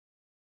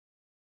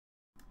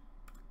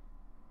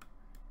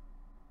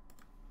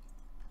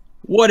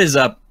What is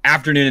up,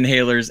 afternoon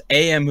inhalers,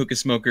 AM hookah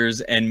smokers,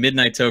 and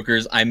midnight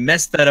tokers? I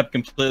messed that up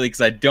completely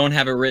because I don't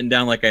have it written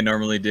down like I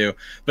normally do.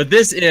 But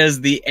this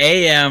is the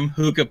AM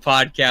Hookah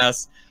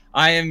Podcast.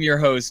 I am your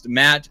host,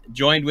 Matt.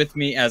 Joined with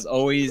me, as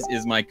always,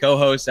 is my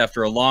co-host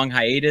after a long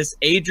hiatus,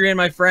 Adrian,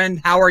 my friend.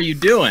 How are you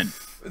doing?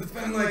 It's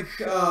been like,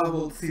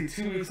 let's see,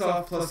 2 weeks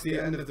off plus the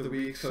end of the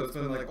week, so it's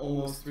been like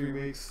almost 3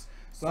 weeks.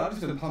 So I've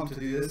just been pumped to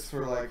do this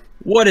for like...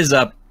 What is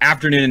up,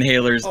 afternoon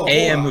inhalers,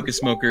 AM hookah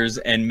smokers,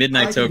 and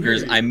midnight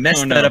tokers? I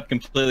messed that up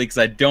completely because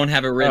I don't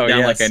have it written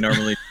down like I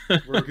normally do.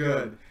 We're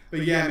good.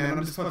 But yeah, man,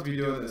 I'm just pumped to be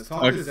doing this.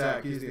 Talk to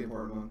Zach, he's the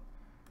important one.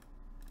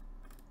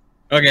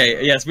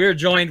 Okay, yes, we are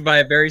joined by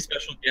a very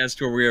special guest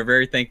who we are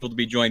very thankful to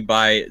be joined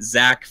by.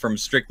 Zach from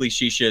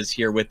StrictlyShisha is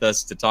here with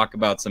us to talk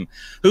about some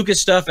hookah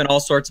stuff and all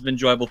sorts of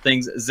enjoyable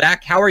things.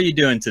 Zach, how are you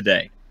doing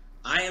today?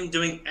 I am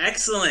doing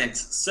excellent.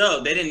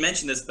 So they didn't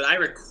mention this, but I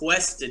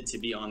requested to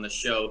be on the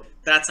show.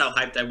 That's how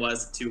hyped I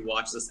was to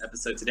watch this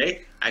episode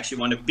today. I actually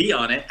want to be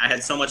on it. I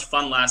had so much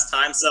fun last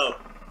time, so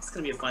it's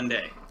going to be a fun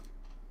day.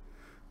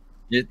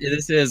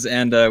 This is,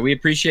 and we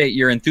appreciate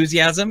your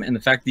enthusiasm and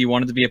the fact that you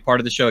wanted to be a part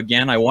of the show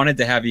again. I wanted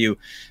to have you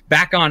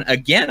back on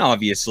again,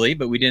 obviously,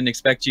 but we didn't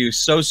expect you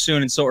so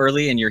soon and so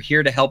early, and you're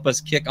here to help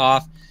us kick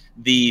off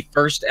the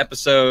first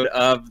episode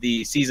of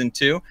the season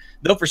 2.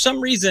 Though for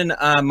some reason,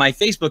 my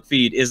Facebook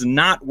feed is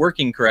not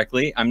working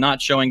correctly. I'm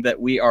not showing that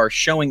we are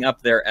showing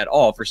up there at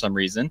all for some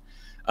reason.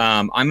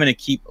 I'm going to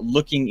keep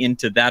looking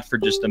into that for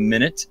just a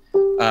minute.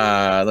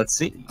 Let's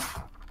see.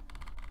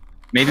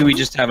 Maybe we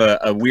just have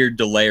a weird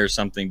delay or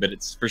something, but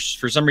it's for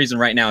some reason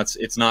right now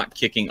it's not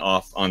kicking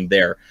off on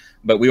there.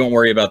 But we won't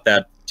worry about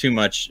that too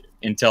much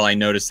until I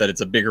notice that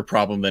it's a bigger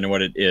problem than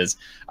what it is.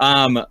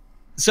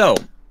 So,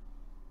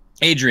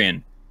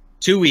 Adrian,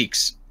 2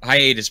 weeks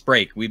hiatus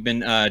break. We've been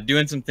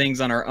doing some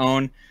things on our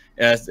own.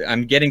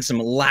 I'm getting some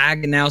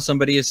lag now,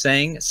 somebody is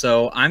saying.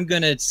 So I'm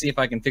going to see if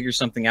I can figure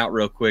something out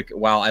real quick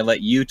while I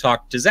let you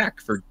talk to Zach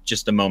for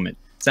just a moment.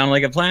 Sound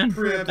like a plan?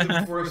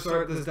 Preemptive before I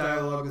start this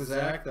dialogue with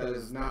Zach. That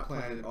is not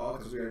planned at all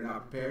because we are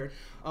not prepared.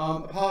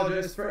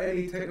 Apologize for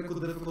any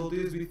technical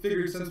difficulties. We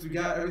figured since we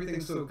got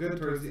everything so good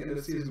towards the end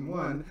of season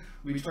 1,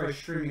 we tried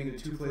streaming to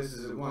 2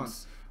 places at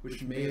once,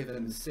 which may have been a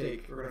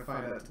mistake. We're going to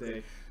find out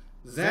today.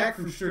 Zach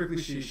from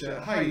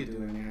StrictlyShisha, how you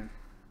doing, man?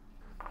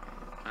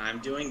 I'm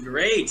doing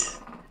great.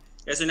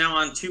 You guys are now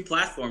on 2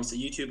 platforms, so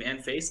YouTube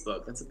and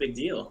Facebook. That's a big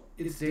deal.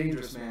 It's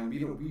dangerous, man.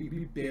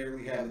 We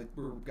barely have it.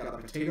 We've got a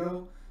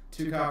potato,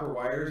 2 copper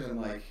wires,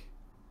 and like,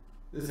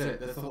 this is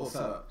it. That's the whole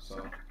setup.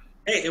 So.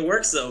 Hey, it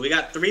works though. We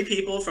got 3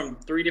 people from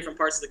 3 different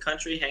parts of the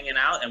country hanging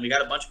out, and we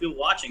got a bunch of people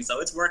watching,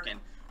 so it's working.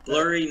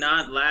 Blurry,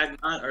 not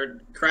lag, not or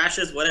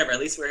crashes, whatever.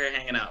 At least we're here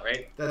hanging out,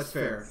 right? That's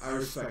fair. I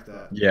respect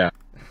that. Yeah.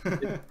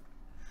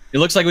 It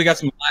looks like we got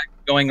some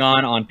lag going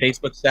on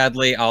Facebook,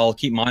 sadly. I'll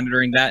keep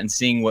monitoring that and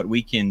seeing what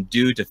we can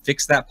do to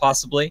fix that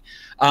possibly.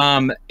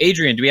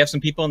 Adrian, do we have some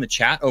people in the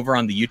chat over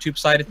on the YouTube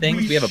side of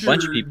things? We have a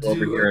bunch of people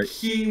over here.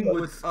 Akeem,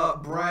 what's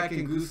up? Brack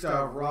and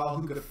Gustav, Raw,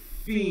 Hookah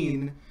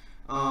Fiend.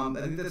 I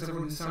think that's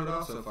everyone who sounded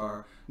off so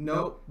far.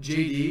 Nope.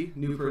 JD,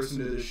 new person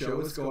to the show.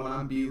 What's going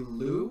on? B.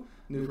 Lou,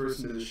 new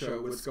person to the show.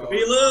 What's going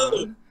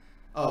on?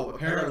 Oh,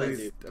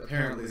 apparently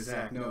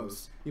Zach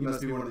knows. He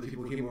must be one of the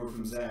people who came over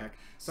from Zach.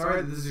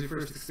 Sorry that this is your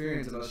first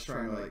experience of us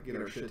trying to like get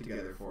our shit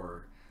together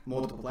for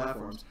multiple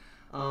platforms.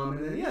 And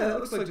then yeah, that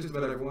looks like just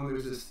about everyone.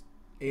 There's this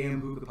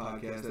AM Hookah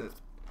podcast that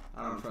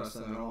I don't trust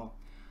them at all.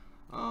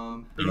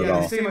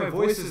 Yeah, they say my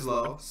voice is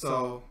low,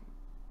 so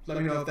let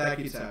me know if that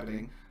keeps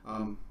happening.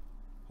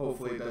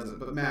 Hopefully it doesn't.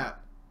 But Matt,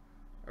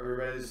 are we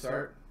ready to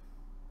start?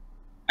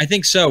 I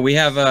think so. We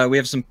have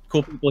some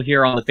cool people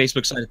here on the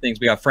Facebook side of things.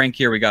 We got Frank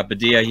here. We got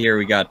Badia here.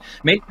 We got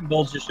Mason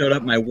Bowles just showed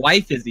up. My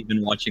wife is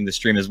even watching the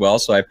stream as well,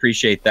 so I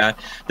appreciate that.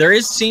 There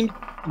seemed to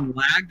be some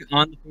lag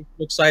on the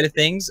Facebook side of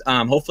things.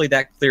 Hopefully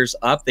that clears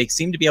up. They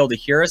seem to be able to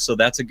hear us, so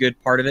that's a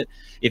good part of it.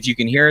 If you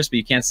can hear us but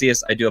you can't see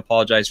us, I do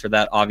apologize for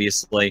that,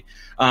 obviously.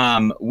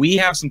 We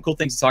have some cool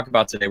things to talk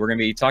about today. We're going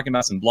to be talking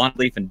about some blonde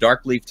leaf and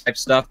dark leaf type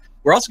stuff.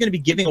 We're also going to be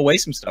giving away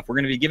some stuff. We're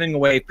going to be giving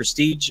away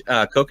Prestige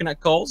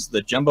coconut coals,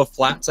 the jumbo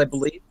flats, I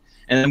believe.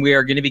 And then we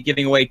are going to be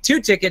giving away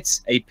 2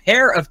 tickets, a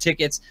pair of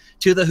tickets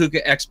to the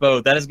Hookah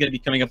Expo. That is going to be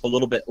coming up a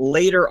little bit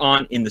later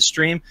on in the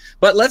stream.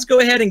 But let's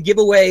go ahead and give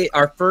away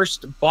our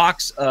first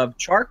box of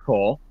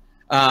charcoal.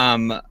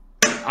 And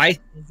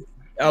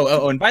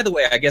by the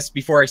way, I guess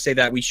before I say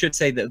that, we should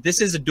say that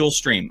this is a dual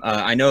stream.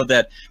 I know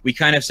that we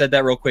kind of said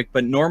that real quick,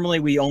 but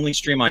normally we only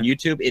stream on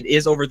YouTube. It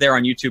is over there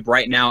on YouTube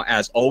right now,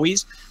 as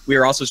always. We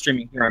are also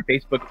streaming here on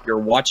Facebook. If you're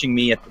watching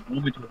me at the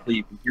moment, hopefully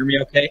you can hear me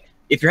okay.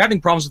 If you're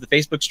having problems with the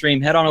Facebook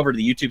stream, head on over to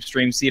the YouTube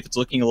stream, see if it's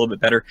looking a little bit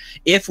better.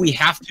 If we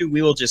have to,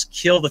 we will just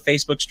kill the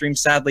Facebook stream,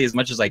 sadly, as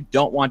much as I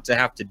don't want to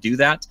have to do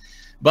that.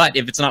 But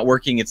if it's not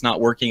working, it's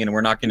not working, and we're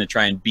not going to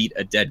try and beat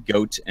a dead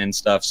goat and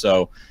stuff.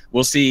 So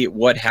we'll see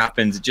what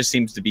happens. It just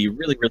seems to be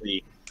really,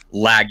 really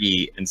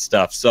laggy and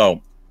stuff.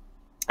 So,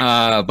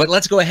 but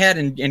let's go ahead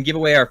and give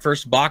away our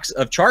first box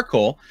of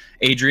charcoal.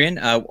 Adrian,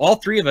 all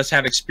 3 of us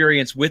have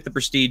experience with the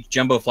Prestige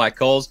Jumbo Flat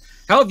Coals.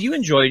 How have you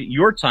enjoyed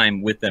your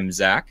time with them,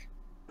 Zach?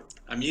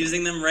 I'm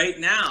using them right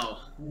now.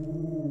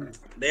 Ooh.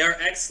 They are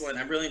excellent.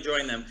 I'm really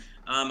enjoying them.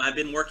 I've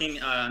been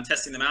working on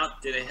testing them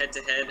out. Did a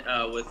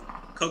head-to-head with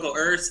Cocoa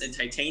Earths and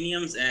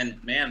Titaniums,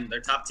 and man,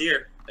 they're top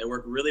tier. They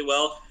work really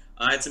well.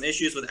 I had some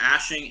issues with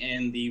ashing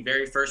in the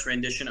very first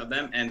rendition of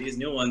them, and these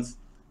new ones,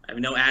 I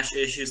have no ash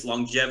issues.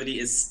 Longevity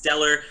is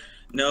stellar.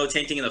 No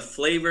tainting of the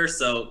flavor.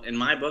 So in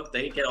my book,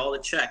 they get all the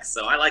checks.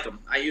 So I like them.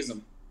 I use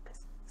them.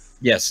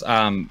 Yes,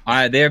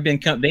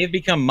 they've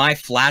become my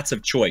flats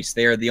of choice.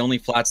 They are the only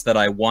flats that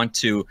I want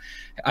to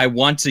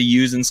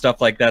use and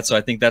stuff like that. So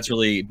I think that's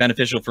really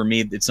beneficial for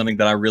me. It's something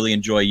that I really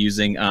enjoy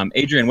using.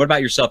 Adrian, what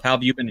about yourself? How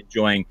have you been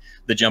enjoying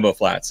the jumbo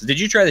flats? Did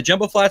you try the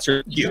jumbo flats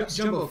or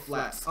jumbo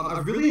flats?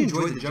 I've really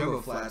enjoyed the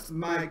jumbo flats.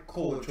 My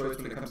core of choice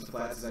when it comes to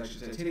flats is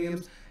actually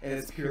titaniums, and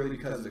it's purely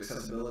because of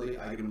accessibility.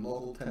 I get them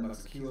local,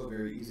 $10 a kilo,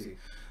 very easy.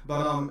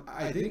 But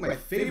I think my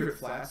favorite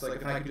flats,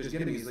 like if I could just get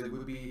them easily,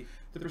 would be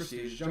the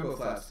Prestige jumbo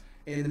flats.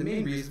 And the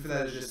main reason for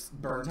that is just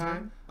burn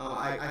time.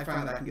 I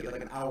found that I can get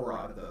like an hour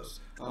out of those.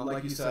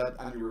 Like you said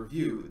on your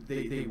review,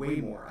 they weigh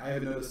more. I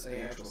haven't noticed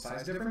any actual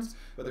size difference,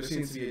 but there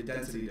seems to be a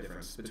density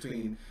difference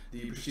between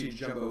the Prestige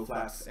jumbo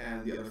flats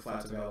and the other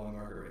flats available on the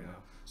market right now.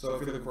 So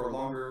if you're looking for a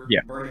longer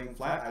burning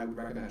flat, I would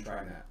recommend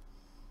trying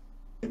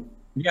that.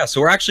 Yeah,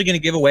 so we're actually going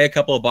to give away a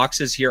couple of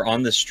boxes here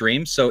on the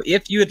stream. So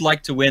if you would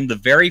like to win the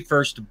very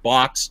first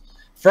box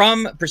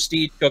from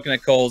Prestige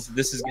Coconut Coals,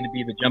 this is going to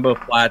be the jumbo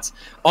flats.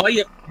 All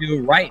you have to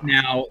do right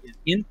now is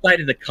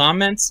inside of the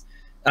comments,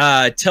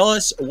 tell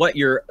us what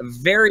your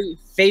very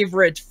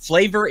favorite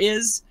flavor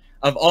is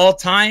of all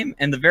time,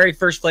 and the very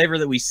first flavor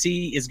that we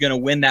see is going to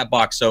win that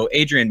box. So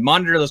Adrian,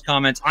 monitor those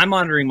comments. I'm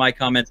monitoring my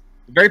comments.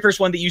 The very first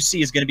one that you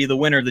see is going to be the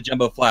winner of the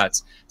jumbo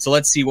flats. So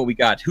let's see what we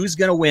got. Who's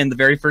going to win the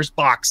very first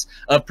box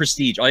of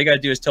Prestige? All you got to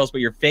do is tell us what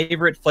your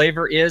favorite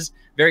flavor is.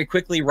 Very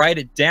quickly, write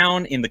it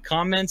down in the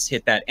comments.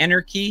 Hit that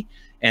enter key.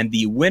 And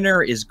the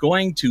winner is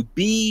going to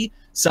be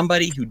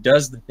somebody who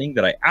does the thing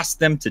that I asked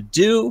them to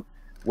do,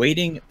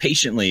 waiting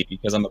patiently,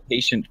 because I'm a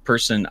patient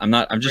person.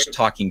 I'm just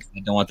talking.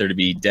 I don't want there to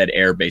be dead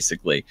air,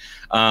 basically.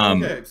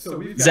 Okay, so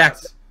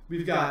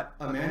we've got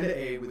Amanda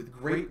A with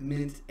Grape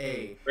Mint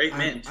A. Grape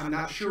Mint. I'm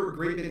not sure what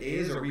Grape Mint A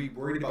is. Are we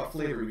worried about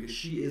flavor? Because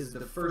she is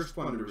the first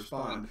one to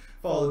respond,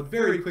 followed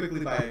very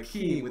quickly by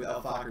Akeem with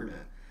Alfakar Mint.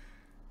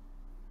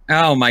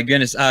 Oh my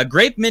goodness.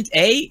 Grape Mint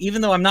A,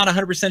 even though I'm not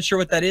 100% sure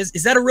what that is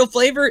that a real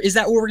flavor? Is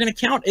that what we're going to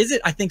count? Is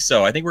it? I think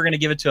so. I think we're going to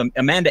give it to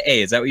Amanda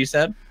A. Is that what you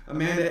said?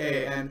 Amanda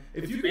A. And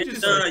if you could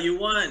just you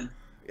won.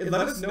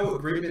 Let us know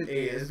what Grape Mint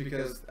A is,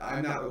 because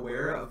I'm not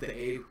aware of the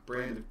A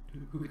brand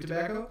of hookah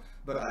tobacco,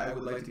 but I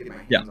would like to get my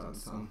hands on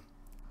some.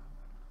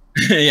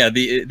 Yeah,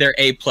 they're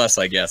A plus,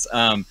 I guess.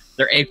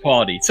 They're A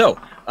quality. So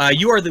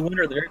you are the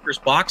winner of the very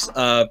first box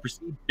of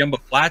Prestige Jumbo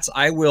Flats.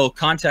 I will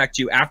contact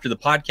you after the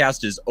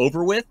podcast is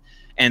over with,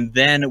 and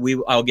then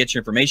I'll get your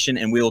information,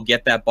 and we will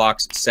get that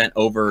box sent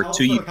over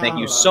to you. Thank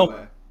you so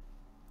much.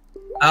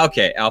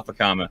 Okay, Alpha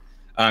Comma.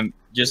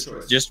 Just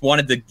got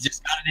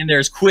it in there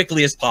as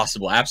quickly as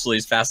possible. Absolutely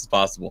as fast as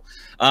possible.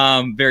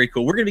 Very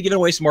cool. We're going to be giving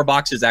away some more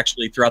boxes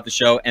actually throughout the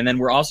show. And then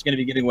we're also going to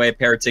be giving away a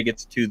pair of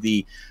tickets to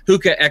the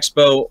Hookah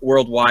Expo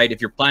worldwide.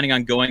 If you're planning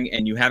on going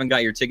and you haven't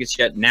got your tickets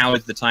yet, now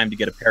is the time to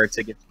get a pair of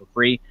tickets for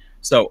free.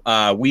 So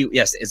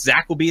yes,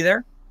 Zach will be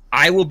there.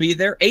 I will be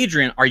there.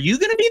 Adrian, are you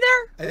going to be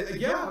there?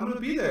 Yeah, I'm going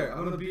to be there. I'm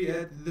going to be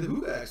at the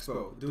Hookah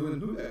Expo doing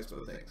Hookah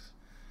Expo things.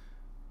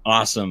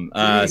 Awesome.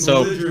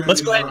 So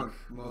let's go ahead.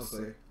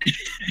 Mostly.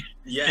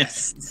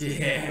 Yes.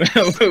 Yeah.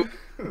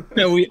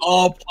 We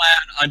all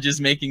plan on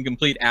just making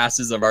complete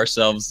asses of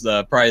ourselves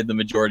probably the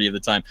majority of the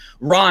time.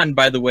 Ron,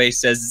 by the way,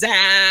 says,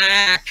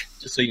 Zach.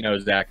 Just so you know,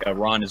 Zach,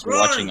 Ron is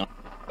watching.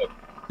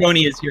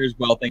 Tony is here as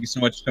well. Thank you so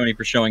much, Tony,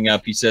 for showing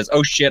up. He says,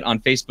 oh, shit, on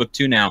Facebook,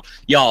 too, now.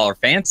 Y'all are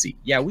fancy.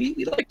 Yeah,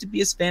 we like to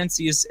be as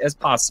fancy as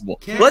possible.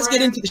 Let's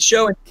get into the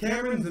show.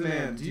 Cameron's the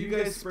man. Do you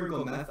guys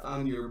sprinkle meth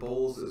on your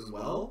bowls as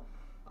well?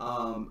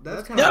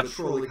 That's kind of a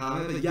trolly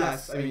comment, but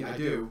yes, I mean, I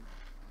do.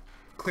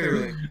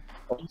 Clearly.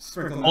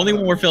 Only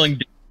when we're feeling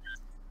dangerous.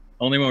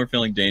 Only when we're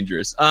feeling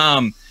dangerous.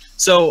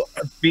 So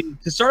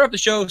to start off the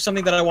show,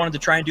 something that I wanted to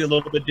try and do a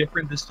little bit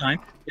different this time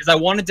is I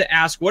wanted to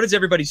ask, what is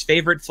everybody's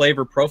favorite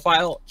flavor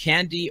profile,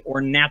 candy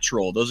or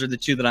natural? Those are the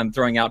two that I'm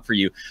throwing out for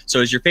you. So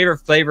is your favorite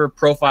flavor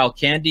profile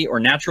candy or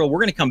natural? We're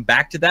going to come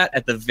back to that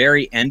at the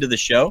very end of the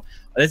show.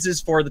 This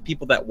is for the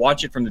people that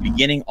watch it from the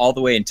beginning all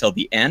the way until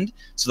the end.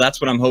 So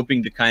that's what I'm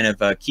hoping to kind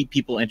of keep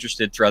people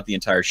interested throughout the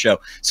entire show.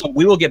 So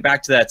we will get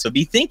back to that. So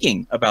be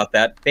thinking about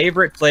that.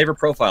 Favorite flavor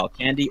profile,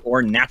 candy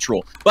or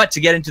natural. But to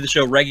get into the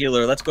show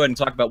regular, let's go ahead and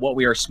talk about what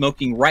we are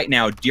smoking right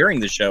now during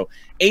the show.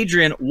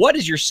 Adrian, what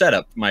is your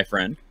setup, my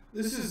friend?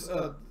 This is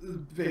a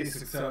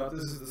basic setup.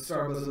 This is the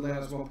Starbuzz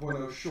Atlantis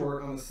 1.0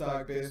 short on the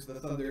stock base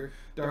with the Thunder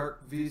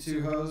Dark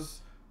V2 hose.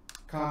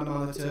 Condom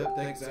on the tip.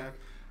 Thanks, Zach.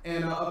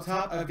 And up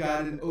top, I've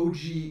got an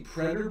OG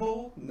Predator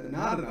Bowl.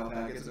 Not an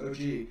alpaca, it's an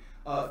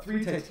OG.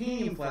 3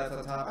 titanium flats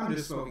on top. I'm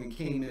just smoking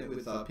cane mint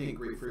with pink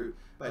grapefruit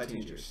by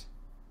Teenagers.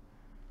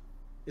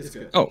 It's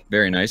good. Oh,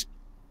 very nice.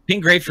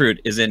 Pink grapefruit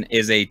is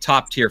a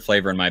top tier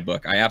flavor in my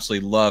book. I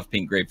absolutely love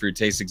pink grapefruit. It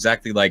tastes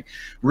exactly like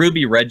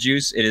ruby red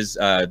juice. It is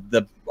I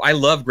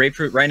love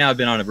grapefruit. Right now I've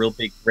been on a real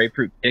big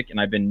grapefruit kick, and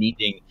I've been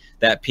needing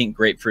that pink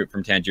grapefruit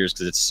from Tangiers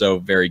because it's so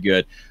very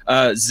good.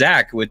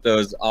 Zach, with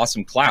those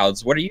awesome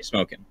clouds, what are you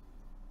smoking?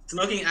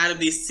 Smoking out of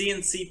the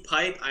CNC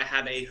pipe, I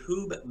have a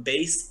Hoob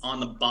base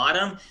on the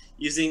bottom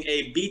using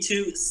a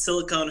B2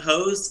 silicone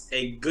hose,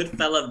 a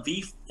Goodfella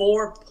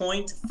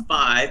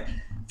V4.5,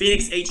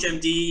 Phoenix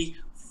HMD,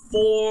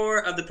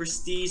 4 of the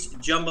Prestige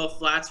Jumbo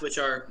Flats, which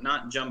are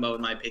not jumbo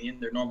in my opinion.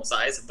 They're normal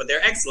size, but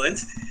they're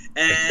excellent.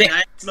 And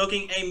I'm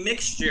smoking a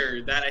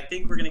mixture that I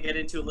think we're going to get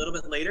into a little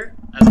bit later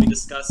as we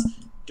discuss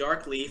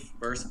dark leaf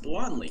versus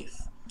blonde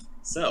leaf.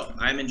 So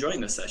I'm enjoying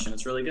this session.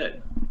 It's really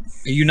good.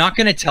 Are you not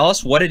going to tell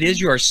us what it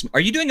is you are? Are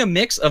you doing a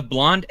mix of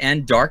blonde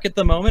and dark at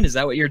the moment? Is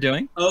that what you're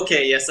doing?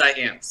 Okay, yes, I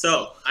am.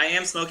 So I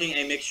am smoking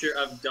a mixture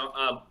of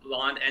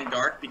blonde and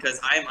dark because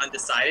I am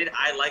undecided.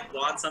 I like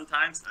blonde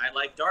sometimes. I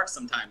like dark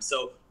sometimes.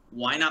 So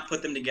why not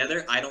put them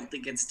together? I don't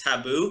think it's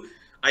taboo.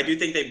 I do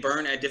think they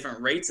burn at different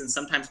rates and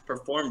sometimes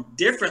perform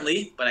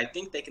differently, but I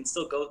think they can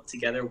still go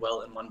together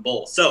well in one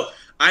bowl. So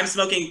I'm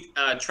smoking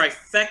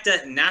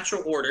Trifecta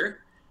Natural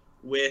Order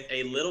with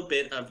a little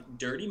bit of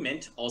Dirty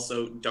Mint,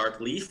 also dark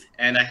leaf,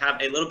 and I have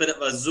a little bit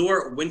of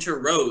Azure Winter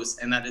Rose,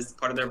 and that is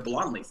part of their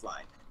blonde leaf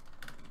line.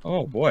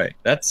 Oh boy,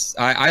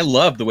 I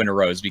love the Winter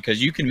Rose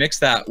because you can mix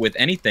that with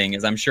anything,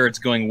 as I'm sure it's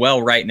going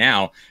well right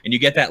now, and you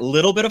get that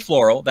little bit of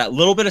floral, that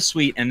little bit of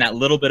sweet, and that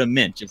little bit of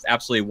mint. It's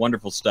absolutely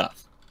wonderful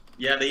stuff.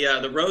 Yeah,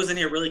 the rose in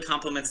here really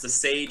complements the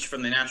sage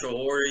from the Natural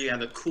Order. You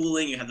have the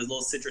cooling, you have the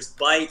little citrus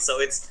bite, so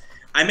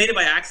I made it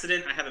by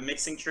accident. I have a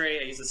mixing tray.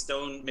 I use a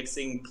stone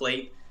mixing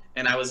plate,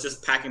 and I was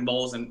just packing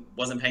bowls and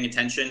wasn't paying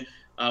attention.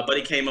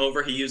 Buddy came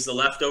over. He used the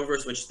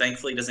leftovers, which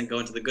thankfully doesn't go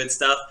into the good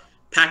stuff,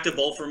 packed a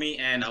bowl for me,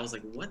 and I was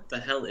like, what the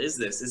hell is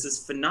this? This is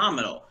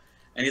phenomenal.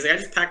 And he's like, I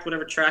just packed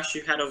whatever trash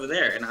you had over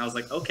there. And I was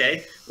like,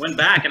 okay. Went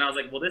back, and I was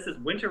like, well, this is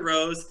Winter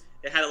Rose.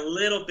 It had a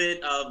little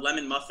bit of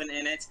lemon muffin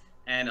in it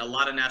and a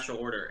lot of Natural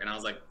Order. And I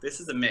was like,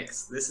 this is a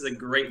mix. This is a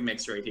great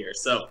mix right here.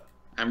 So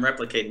I'm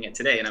replicating it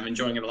today, and I'm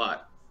enjoying it a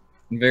lot.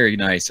 Very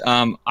nice.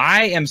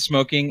 I am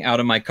smoking out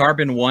of my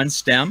Carbon 1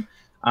 stem.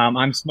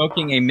 I'm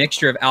smoking a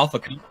mixture of Alpha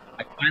Kama.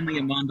 I finally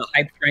am on the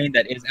hype train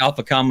that is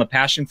Alpha Kama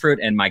passion fruit,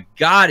 and my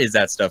God, is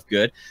that stuff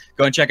good.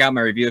 Go and check out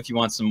my review if you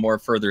want some more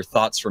further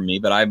thoughts from me,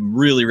 but I'm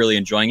really, really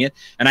enjoying it.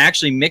 And I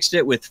actually mixed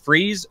it with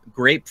Freeze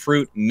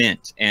Grapefruit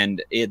Mint,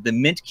 and the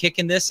mint kick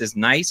in this is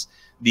nice.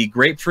 The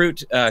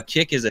grapefruit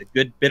kick is a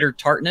good bitter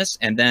tartness,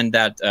 and then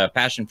that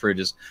passion fruit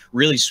is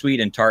really sweet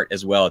and tart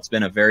as well. It's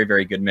been a very,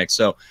 very good mix.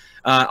 So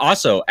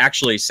also,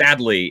 actually,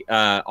 sadly,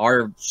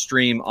 our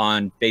stream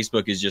on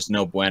Facebook is just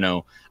no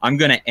bueno. I'm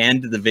going to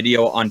end the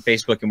video on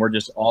Facebook, and we're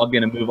just all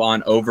going to move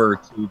on over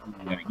to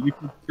the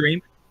YouTube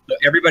stream. So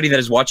everybody that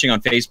is watching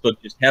on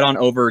Facebook, just head on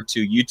over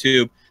to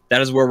YouTube.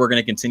 That is where we're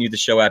going to continue the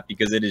show at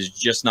because it is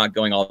just not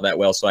going all that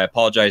well. So I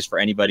apologize for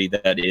anybody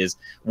that is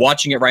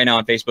watching it right now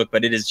on Facebook,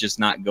 but it is just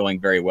not going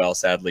very well,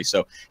 sadly.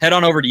 So head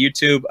on over to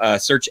YouTube,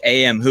 search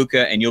AM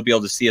Hookah, and you'll be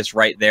able to see us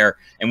right there,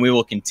 and we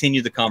will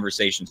continue the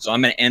conversation. So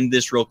I'm going to end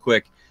this real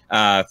quick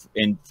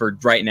for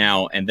right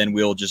now, and then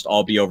we'll just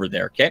all be over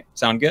there. Okay?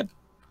 Sound good?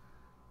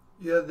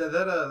 Yeah,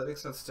 that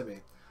makes sense to me.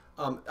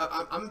 I'm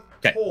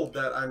told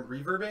that I'm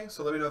reverbing,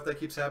 so let me know if that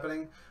keeps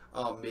happening.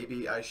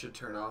 Maybe I should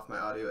turn off my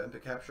audio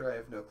input capture. I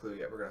have no clue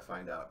yet. We're going to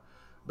find out.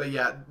 But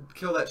yeah,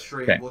 kill that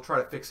stream. Okay. We'll try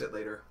to fix it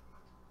later.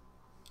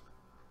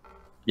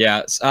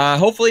 Yeah,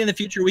 hopefully in the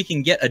future we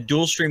can get a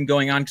dual stream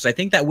going on because I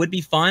think that would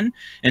be fun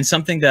and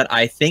something that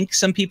I think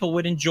some people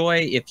would enjoy.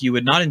 If you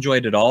would not enjoy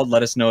it at all,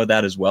 let us know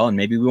that as well, and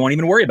maybe we won't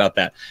even worry about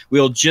that.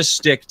 We'll just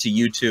stick to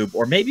YouTube,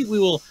 or maybe we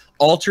will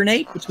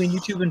alternate between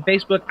YouTube and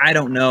Facebook. I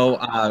don't know.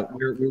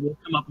 We will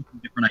come up with some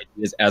different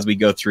ideas as we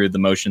go through the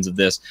motions of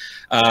this.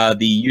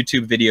 The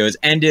YouTube video is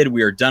ended.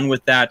 We are done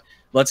with that.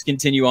 Let's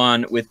continue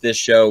on with this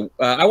show.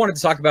 I wanted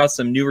to talk about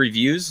some new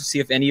reviews, see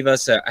if any of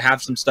us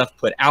have some stuff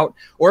put out,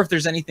 or if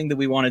there's anything that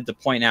we wanted to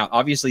point out.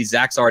 Obviously,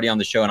 Zach's already on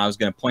the show, and I was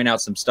going to point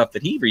out some stuff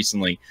that he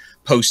recently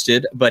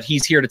posted, but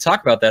he's here to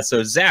talk about that.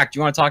 So, Zach, do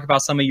you want to talk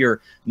about some of your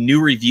new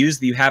reviews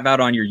that you have out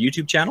on your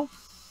YouTube channel?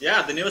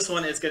 Yeah, the newest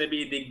one is going to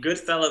be the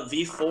Goodfella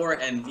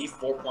V4 and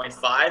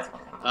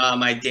V4.5,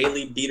 my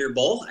daily beater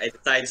bowl. I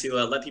decided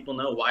to let people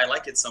know why I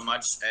like it so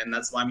much, and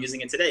that's why I'm using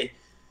it today.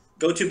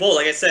 Go-to bowl,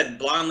 like I said,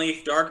 blonde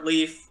leaf, dark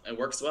leaf, it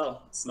works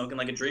well. It's smoking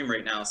like a dream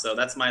right now. So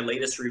that's my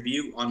latest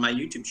review on my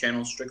YouTube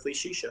channel,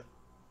 StrictlyShisha.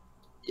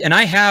 And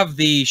I have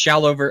the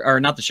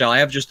I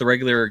have just the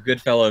regular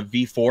Goodfella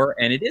V4,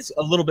 and it is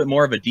a little bit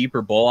more of a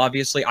deeper bowl,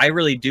 obviously. I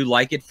really do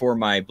like it for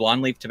my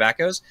blonde leaf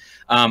tobaccos.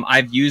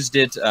 I've used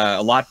it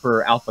a lot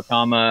for Alpha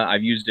Kama.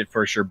 I've used it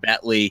for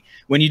Sherbetli.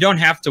 When you don't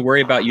have to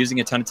worry about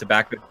using a ton of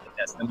tobacco,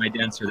 that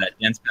semi-dense or that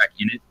dense pack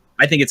unit,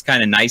 I think it's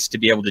kind of nice to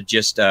be able to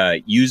just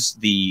use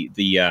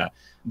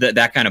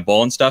that kind of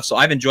bowl and stuff. So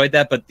I've enjoyed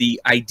that. But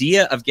the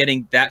idea of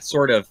getting that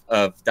sort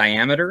of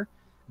diameter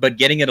but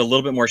getting it a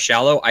little bit more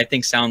shallow, I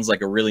think sounds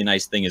like a really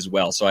nice thing as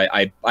well. So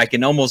I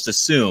can almost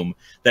assume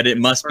that it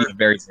must be a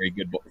very, very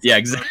good book. Yeah,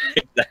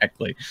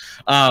 exactly.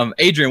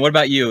 Adrian, what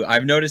about you?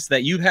 I've noticed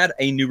that you had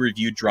a new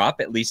review drop,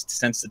 at least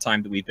since the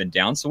time that we've been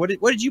down. So what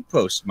did you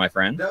post, my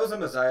friend? That was a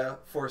Messiah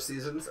 4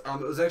 Seasons.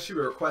 It was actually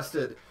a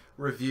requested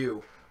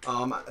review.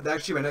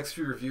 Actually, my next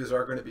few reviews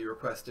are going to be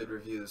requested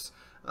reviews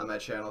on my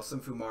channel. Some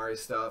Fumari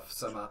stuff,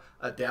 some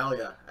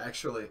Adalia,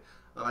 actually.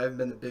 I haven't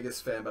been the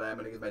biggest fan, but I'm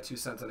going to give my 2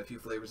 cents on a few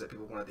flavors that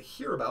people wanted to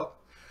hear about.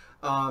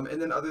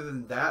 And then other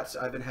than that,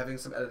 I've been having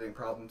some editing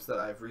problems that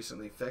I've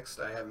recently fixed.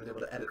 I haven't been able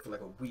to edit for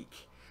like a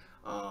week.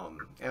 And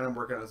I'm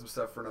working on some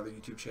stuff for another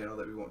YouTube channel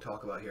that we won't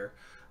talk about here.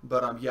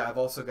 But yeah, I've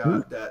also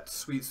got that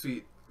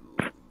sweet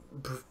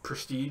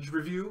Prestige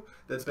review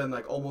that's been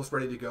like almost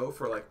ready to go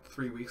for like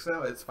 3 weeks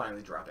now. It's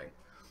finally dropping.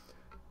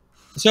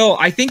 So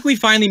I think we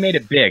finally made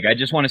it big. I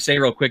just want to say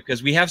real quick,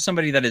 because we have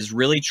somebody that is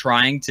really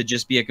trying to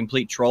just be a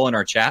complete troll in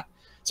our chat.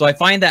 So I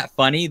find that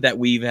funny that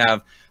we've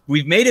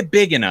made it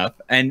big enough,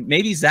 and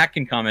maybe Zach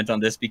can comment on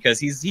this because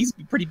he's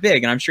pretty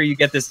big, and I'm sure you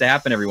get this to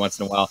happen every once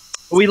in a while.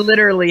 But we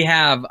literally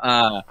have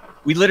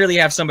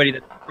somebody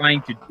that's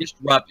trying to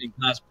disrupt and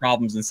cause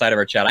problems inside of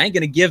our chat. I ain't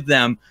gonna give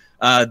them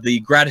the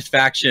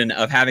gratification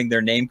of having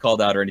their name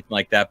called out or anything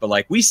like that, but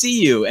like, we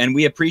see you and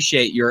we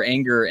appreciate your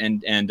anger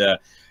and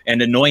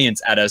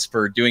annoyance at us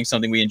for doing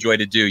something we enjoy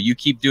to do. You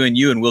keep doing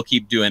you, and we'll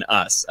keep doing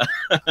us.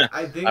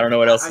 I don't know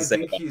what else to say.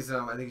 I think he's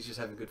just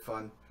having good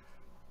fun.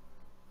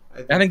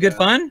 Having good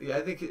fun? Yeah,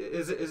 I think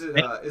is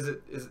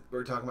it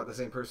we're talking about the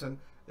same person?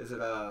 Is it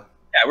Yeah,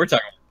 we're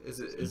talking. Is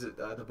it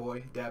the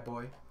boy, dad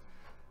boy?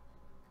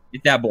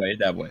 That boy.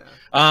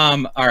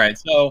 Yeah. All right.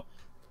 So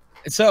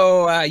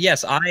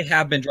yes, I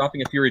have been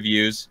dropping a few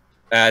reviews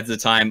at the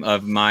time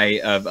of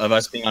of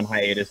us being on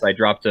hiatus. I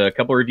dropped a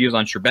couple of reviews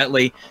on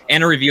Sherbetly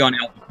and a review on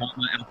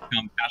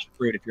Alpacom Passion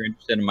Fruit. If you're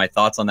interested in my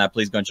thoughts on that,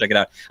 please go and check it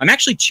out. I'm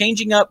actually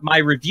changing up my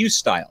review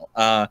style.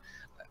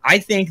 I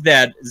think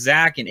that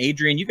Zach and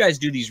Adrian, you guys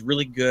do these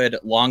really good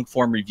long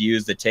form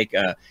reviews that take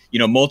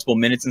multiple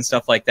minutes and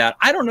stuff like that.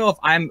 I don't know if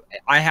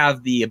I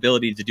have the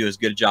ability to do as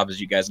good a job as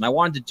you guys, and I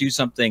wanted to do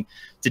something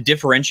to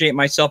differentiate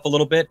myself a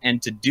little bit.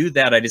 And to do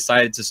that, I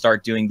decided to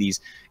start doing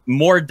these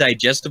more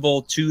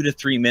digestible 2 to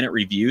 3 minute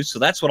reviews. So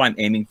that's what I'm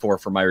aiming for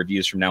my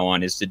reviews from now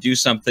on, is to do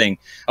something.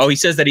 Oh, he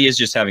says that he is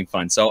just having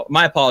fun. So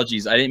my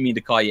apologies. I didn't mean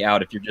to call you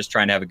out if you're just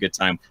trying to have a good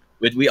time.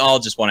 We all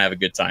just want to have a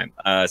good time.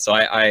 So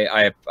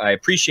I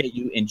appreciate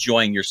you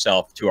enjoying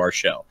yourself to our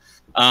show.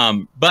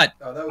 But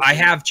I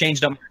have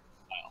changed up my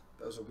style.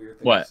 That was a weird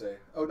thing to say.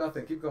 Oh,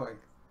 nothing. Keep going.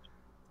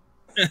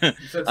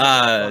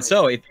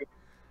 So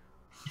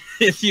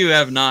if you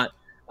have not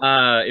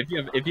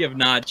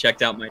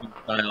checked out my new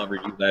style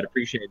reviews, I'd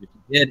appreciate it if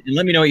you did, and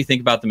let me know what you think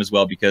about them as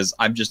well, because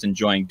I'm just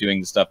enjoying doing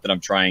the stuff that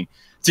I'm trying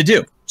to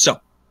do. So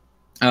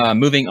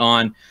moving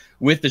on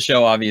with the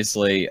show,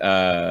 obviously,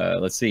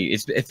 let's see.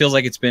 It feels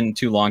like it's been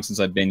too long since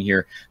I've been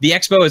here. The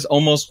expo is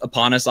almost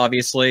upon us,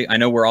 obviously. I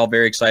know we're all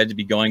very excited to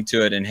be going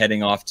to it and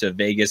heading off to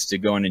Vegas to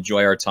go and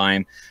enjoy our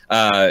time,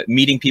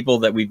 meeting people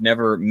that we've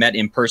never met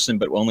in person,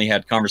 but only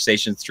had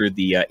conversations through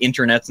the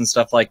internets and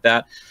stuff like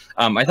that.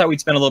 I thought we'd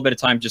spend a little bit of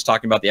time just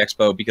talking about the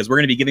expo, because we're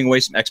going to be giving away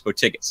some expo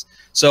tickets.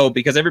 So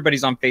because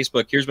everybody's on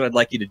Facebook, here's what I'd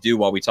like you to do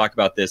while we talk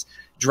about this.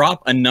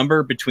 Drop a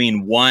number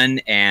between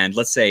 1 and,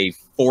 let's say,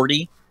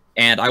 40.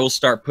 And I will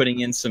start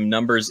putting in some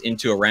numbers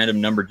into a random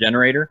number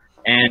generator,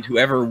 and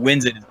whoever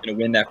wins it is going to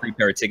win that free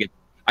pair of tickets.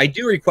 I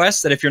do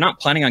request that if you're not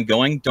planning on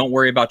going, don't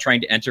worry about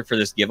trying to enter for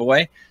this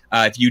giveaway.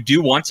 If you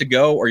do want to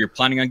go, or you're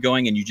planning on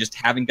going and you just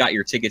haven't got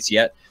your tickets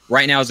yet,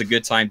 right now is a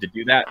good time to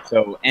do that.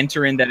 So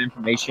enter in that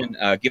information.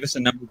 Give us a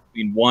number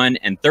between 1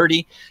 and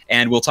 30,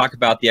 and we'll talk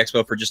about the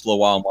expo for just a little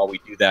while. And while we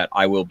do that,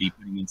 I will be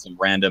putting in some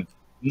random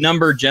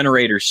number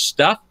generator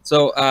stuff.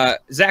 So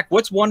Zach,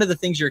 what's one of the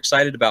things you're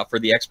excited about for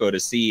the expo to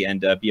see and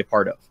be a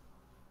part of?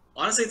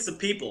 Honestly, it's the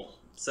people.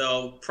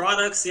 So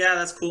products, yeah,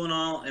 that's cool and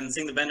all, and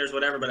seeing the vendors,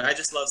 whatever, but I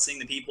just love seeing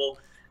the people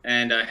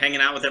and hanging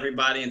out with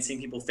everybody and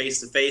seeing people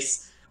face to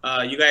face.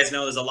 You guys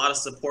know there's a lot of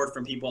support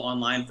from people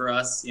online for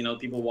us,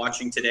 people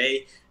watching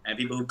today and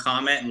people who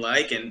comment and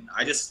like, and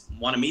I just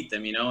want to meet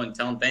them, and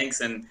tell them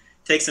thanks and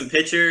take some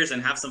pictures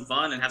and have some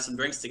fun and have some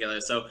drinks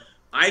together. So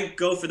I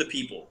go for the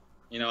people.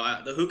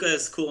 The hookah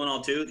is cool and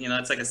all too.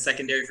 It's like a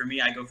secondary for me.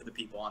 I go for the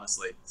people,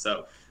 honestly.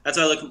 So that's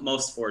what I look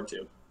most forward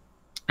to.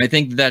 I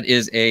think that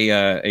is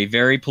a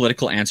very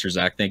political answer,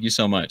 Zach. Thank you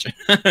so much.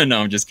 No,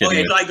 I'm just kidding.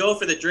 Okay, so I go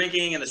for the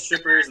drinking and the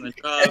strippers and the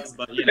drugs,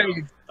 but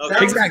Okay,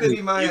 that's going to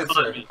be my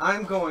answer.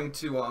 I'm going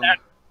to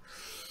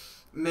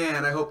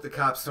man, I hope the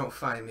cops don't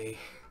find me.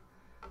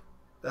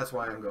 That's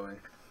why I'm going.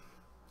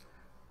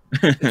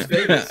 It's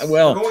Vegas.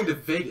 Well, we're going to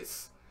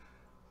Vegas.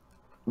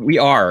 We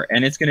are,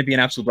 and it's going to be an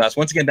absolute blast.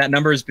 Once again, that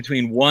number is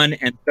between 1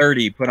 and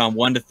 30. Put on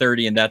 1 to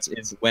 30, and that's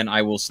when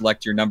I will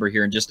select your number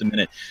here in just a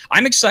minute.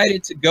 I'm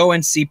excited to go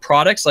and see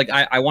products. Like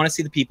I want to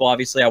see the people.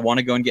 Obviously, I want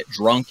to go and get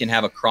drunk and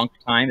have a crunk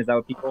time. Is that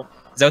what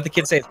the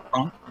kids say? It's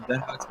crunk? Is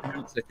that how it's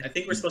pronounced? I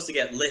think we're supposed to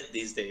get lit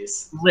these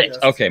days. Lit.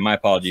 Yes. Okay, my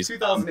apologies.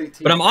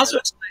 2018. But I'm also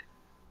excited.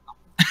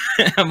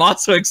 I'm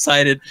also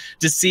excited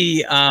to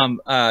see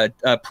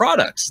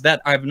products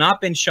that have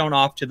not been shown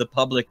off to the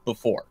public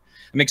before.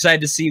 I'm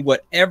excited to see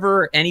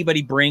whatever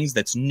anybody brings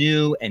that's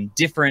new and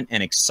different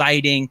and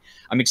exciting.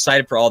 I'm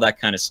excited for all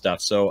that kind of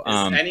stuff. So,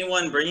 is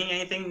anyone bringing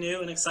anything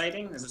new and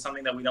exciting? Is there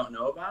something that we don't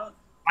know about?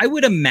 I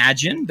would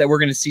imagine that we're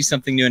going to see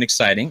something new and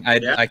exciting. I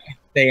can't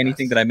say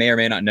anything that I may or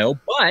may not know,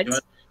 but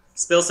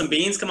spill some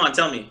beans. Come on,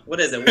 tell me,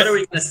 what is it? What are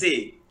we going to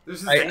see?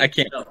 I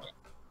can't.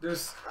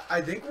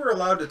 I think we're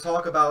allowed to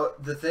talk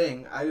about the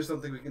thing. I just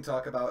don't think we can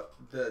talk about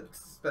the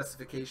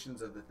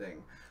specifications of the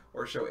thing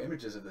or show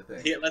images of the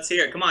thing. Here, let's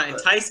hear it. Come on,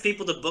 entice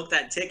people to book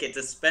that ticket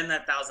to spend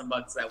that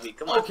 $1,000 that week.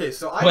 Come on. Okay,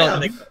 so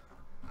have.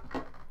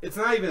 It's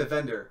not even a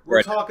vendor.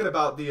 We're talking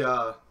about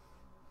the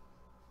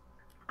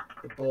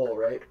bowl,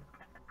 right?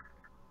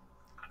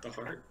 The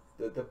heart.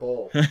 The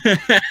bowl.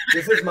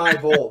 This is my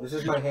bowl. This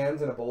is my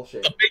hands in a bowl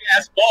shape. A big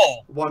ass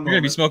bowl. You're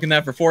gonna be smoking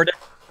that for 4 days.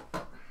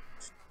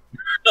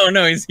 Oh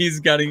no, he's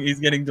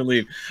getting to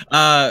leave.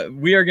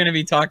 We are going to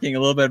be talking a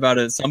little bit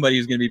about somebody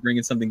who's going to be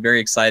bringing something very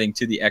exciting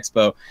to the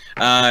expo.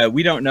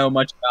 We don't know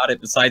much about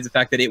it besides the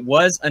fact that it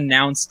was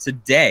announced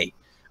today.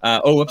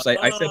 Oh, whoops!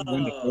 I said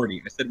 1 to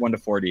 40. I said 1 to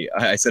 40.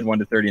 I said 1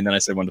 to 30, and then I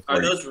said 1 to 40.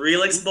 Are those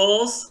Relix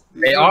bowls?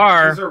 These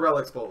are. These are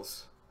Relix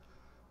bowls.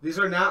 These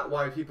are not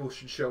why people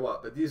should show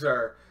up, but these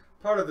are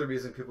part of the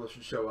reason people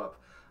should show up.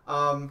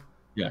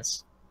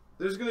 Yes.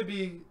 There's going to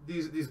be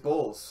these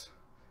bowls,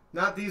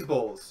 not these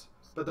bowls.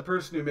 But the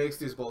person who makes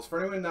these bowls. For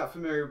anyone not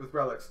familiar with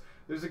Relix,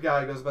 there's a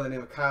guy who goes by the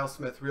name of Kyle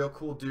Smith, real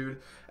cool dude.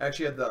 I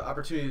actually had the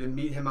opportunity to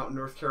meet him out in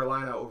North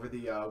Carolina over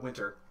the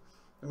winter.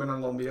 I went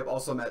on a little meetup.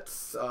 Also met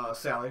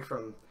Sally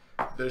from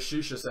the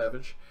Shisha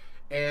Savage.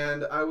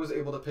 And I was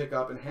able to pick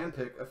up and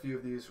handpick a few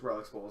of these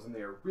Relix bowls. And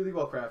they are really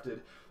well crafted,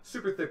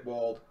 super thick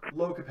walled,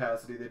 low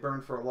capacity. They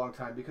burn for a long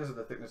time because of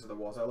the thickness of the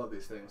walls. I love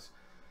these things.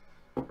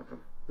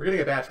 We're getting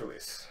a batch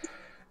release.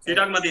 So you're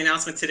talking about the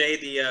announcement today,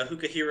 the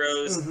Hookah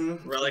Heroes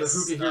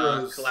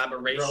Relix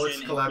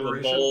collaboration,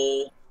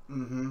 bowl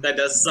that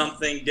does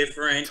something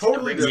different.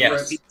 Totally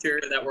different.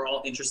 Feature that we're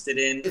all interested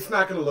in. It's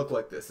not going to look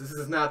like this. This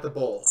is not the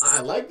bowl.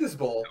 I like this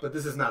bowl, but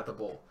this is not the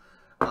bowl.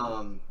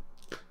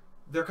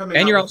 They're coming.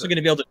 And you're also going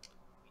to be able to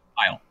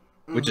file,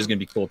 which is going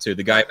to be cool too.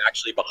 The guy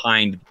actually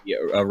behind the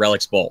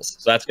Relix bowls,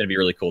 so that's going to be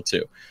really cool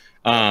too.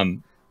 But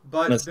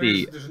there's a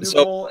new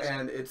bowl,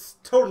 and it's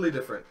totally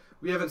different.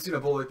 We haven't seen a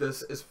bowl like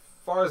this as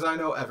far as I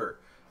know ever,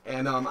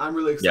 and I'm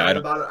really excited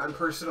about it. I'm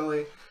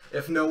personally,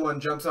 if no one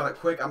jumps on it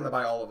quick, I'm gonna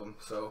buy all of them.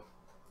 So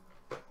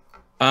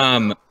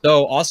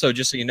also,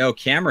 just so you know,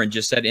 Cameron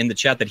just said in the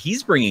chat that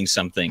he's bringing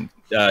something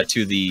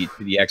to the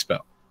expo.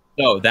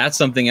 So that's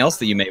something else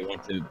that you may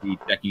want to be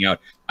checking out.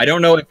 I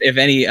don't know if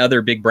any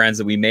other big brands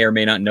that we may or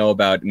may not know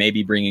about may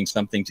be bringing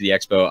something to the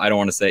expo. I don't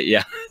want to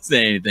say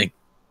anything.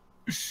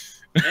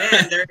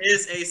 And there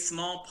is a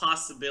small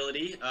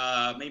possibility,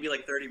 maybe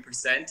like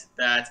 30%,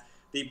 that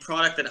the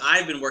product that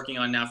I've been working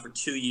on now for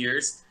 2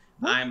 years,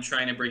 I'm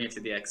trying to bring it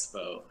to the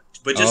expo.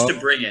 But just to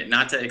bring it,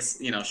 not to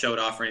show it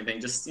off or anything,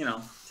 just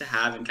to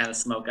have and kind of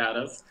smoke out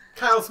of.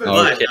 Kyle Smith.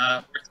 Hi,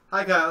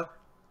 Kyle.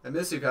 I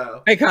miss you,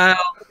 Kyle. Hey, Kyle.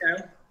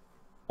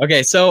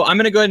 Okay, so I'm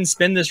going to go ahead and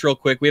spin this real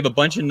quick. We have a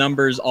bunch of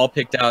numbers all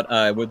picked out.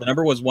 The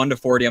number was 1 to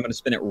 40. I'm going to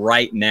spin it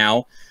right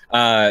now.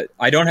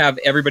 I don't have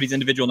everybody's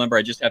individual number.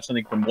 I just have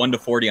something from 1 to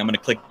 40. I'm going to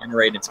click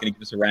generate, and it's going to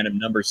give us a random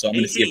number. So I'm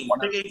going to see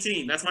if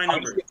 18. That's my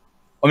number.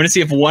 I'm going to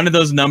see if one of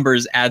those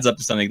numbers adds up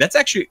to something. That's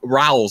actually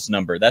Raul's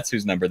number. That's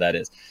whose number that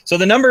is. So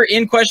the number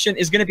in question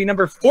is going to be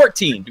number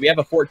 14. Do we have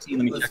a 14?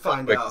 Let me check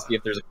real quick to see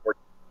if there's a 14.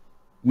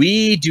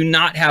 We do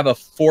not have a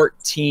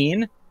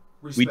 14.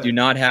 We do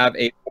not have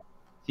a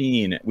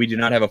 14. We do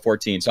not have a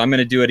 14. So I'm going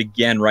to do it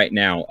again right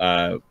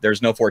now.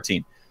 There's no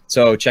 14.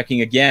 So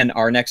checking again,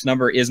 our next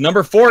number is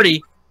number 40.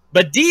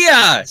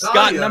 Badia!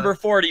 Scott, number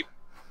 40.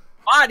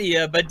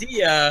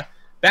 Badia.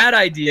 Bad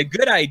idea,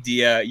 good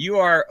idea. You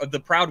are the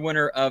proud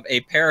winner of a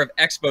pair of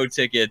expo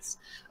tickets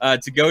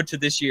to go to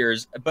this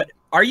year's. But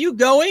are you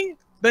going,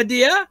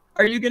 Badia?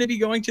 Are you going to be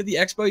going to the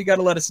expo? You got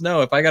to let us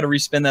know. If I got to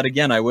respin that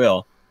again, I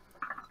will.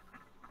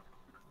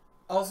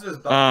 Also, does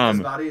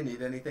Body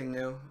need anything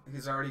new?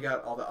 He's already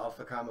got all the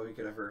alpha combo he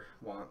could ever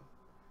want.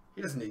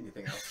 He doesn't need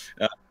anything else.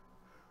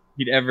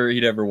 He'd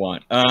ever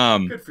want.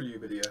 Good for you,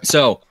 Badia.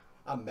 So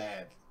I'm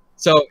mad.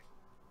 So.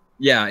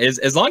 Yeah,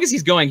 as long as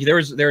he's going, there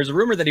was a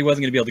rumor that he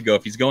wasn't going to be able to go.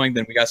 If he's going,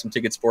 then we got some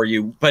tickets for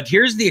you. But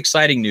here's the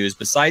exciting news.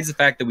 Besides the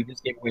fact that we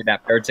just gave away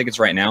that pair of tickets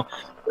right now,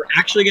 we're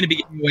actually going to be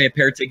giving away a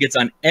pair of tickets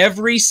on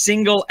every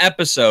single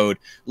episode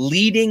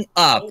leading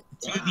up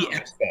to the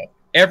expo.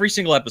 Every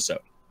single episode.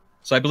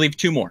 So I believe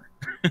 2 more.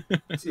 Yeah,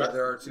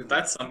 there are 2 more.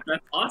 That's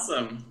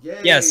awesome. Yay.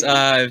 Yes,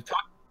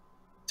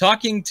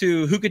 talking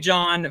to Hookah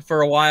John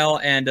for a while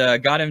and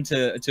got him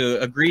to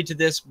agree to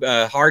this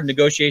hard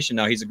negotiation.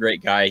 Now, he's a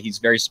great guy. He's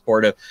very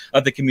supportive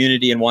of the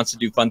community and wants to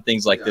do fun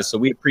things like this. So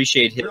we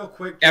appreciate his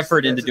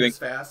effort into doing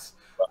fast.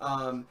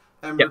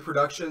 Ember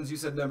Productions, you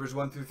said numbers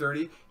 1 through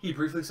 30. He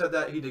briefly said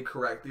that. He did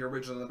correct. The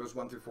original number was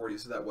 1 through 40,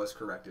 so that was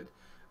corrected.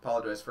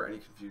 Apologize for any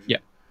confusion. Yeah.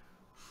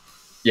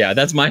 Yeah,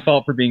 that's my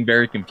fault for being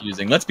very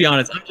confusing. Let's be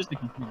honest, I'm just a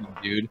confusing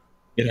dude.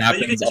 It But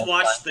happens. you can just all the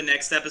watch time. the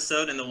next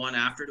episode and the one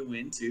after to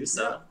win too.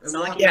 So Yeah, it's and not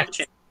like watch- you have a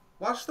chance.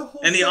 Watch the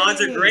whole And the odds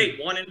are thing.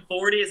 great. 1 in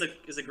 40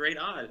 is a great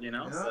odd, you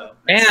know. Yeah. So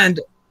And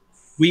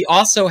we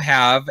also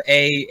have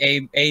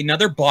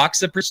another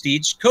box of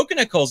Prestige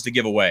coconut culls to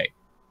give away.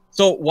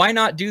 So why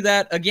not do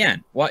that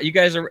again? What you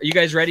guys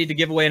ready to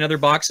give away another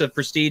box of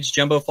Prestige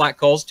jumbo flat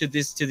culls to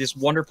this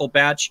wonderful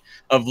batch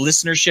of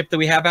listenership that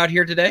we have out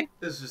here today?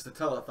 This is just the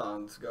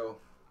telethons go.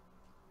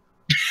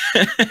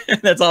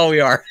 That's all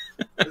we are.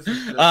 This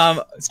is just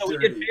So we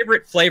dirty. did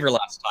favorite flavor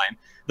last time.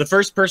 The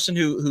first person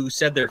who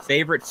said their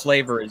favorite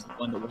flavor is the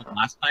one that won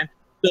last time.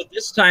 So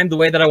this time, the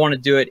way that I want to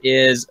do it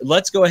is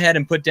let's go ahead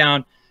and put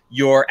down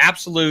your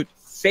absolute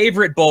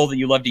favorite bowl that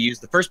you love to use.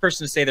 The first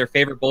person to say their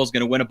favorite bowl is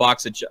going to win a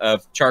box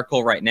of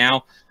charcoal right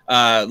now.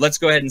 Let's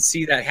go ahead and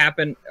see that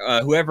happen.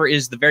 Whoever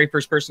is the very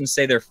first person to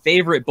say their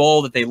favorite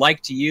bowl that they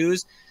like to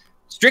use.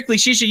 Strictly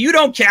Shisha, you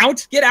don't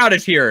count. Get out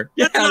of here.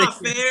 Get that's out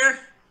not of here.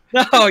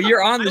 fair. No,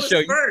 you're on I the was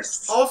show.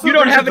 first. Also, You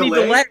don't there's a have any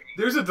delay.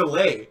 There's a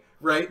delay,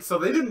 right? So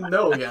they didn't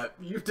know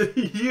yet.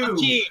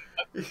 Akeem,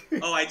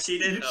 Oh, I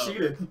cheated. You Oh.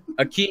 cheated.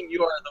 Akeem,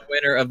 you are the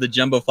winner of the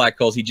jumbo flat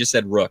culls. He just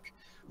said Rook.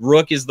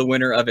 Rook is the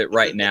winner of it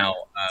right now.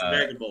 It's a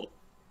very good bowl.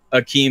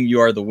 Akeem, you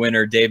are the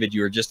winner. David,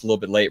 you are just a little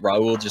bit late.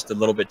 Raul, just a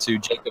little bit too.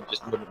 Jacob,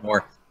 just a little bit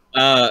more.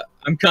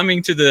 I'm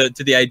coming to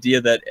the idea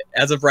that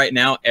as of right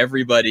now,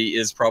 everybody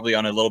is probably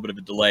on a little bit of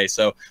a delay.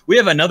 So we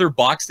have another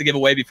box to give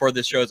away before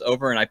this show is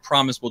over, and I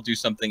promise we'll do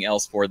something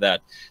else for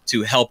that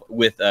to help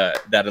with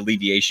that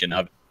alleviation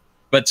of it.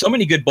 But so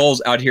many good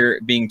bowls out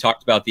here being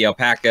talked about. The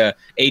alpaca,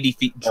 80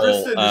 feet bowl,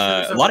 Tristan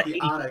just said a lot of the 80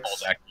 feet onyx.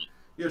 bowls actually.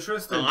 Yeah,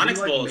 Tristan. The do you Onyx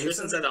like bowl. Mason?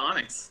 Tristan said the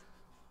Onyx.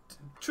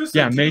 Tristan,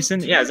 Yeah, do you- Mason?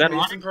 do you Yeah, like is that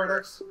Mason Onyx?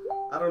 products?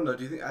 I don't know.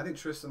 Do you think? I think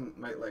Tristan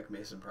might like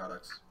Mason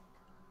products.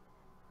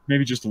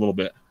 Maybe just a little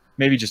bit.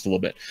 Maybe just a little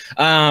bit.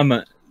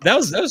 That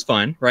was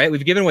fun, right?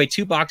 We've given away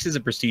 2 boxes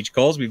of Prestige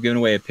Culls. We've given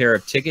away a pair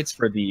of tickets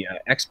for the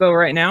expo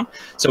right now.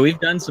 So we've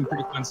done some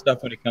pretty fun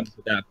stuff when it comes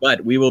to that.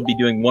 But we will be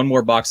doing one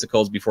more box of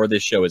Culls before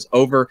this show is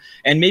over.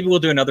 And maybe we'll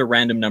do another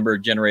random number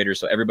generator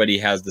so everybody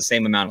has the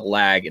same amount of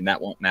lag, and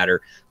that won't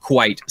matter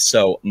quite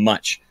so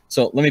much.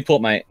 So let me pull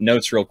up my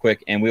notes real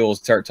quick, and we will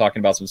start talking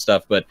about some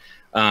stuff. But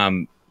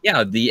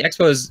yeah, the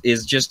expo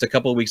is just a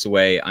couple of weeks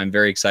away. I'm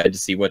very excited to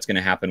see what's going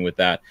to happen with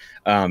that.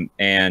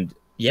 And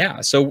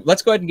yeah, so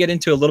let's go ahead and get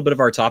into a little bit of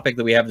our topic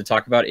that we have to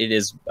talk about. It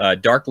is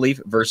dark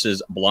leaf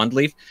versus blonde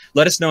leaf.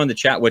 Let us know in the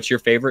chat what's your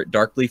favorite,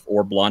 dark leaf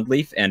or blonde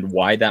leaf, and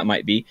why that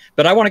might be.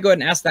 But I want to go ahead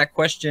and ask that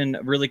question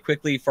really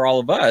quickly for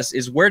all of us,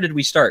 is where did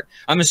we start?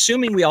 I'm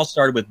assuming we all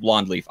started with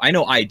blonde leaf. I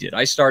know I did.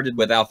 I started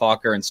with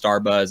Alfalker and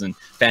Starbuzz and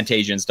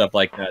Fantasia and stuff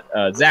like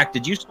that. Zach,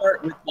 did you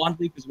start with blonde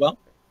leaf as well?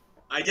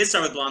 I did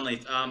start with blonde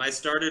leaf. I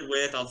started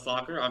with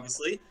Alfalker,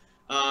 obviously.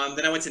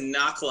 Then I went to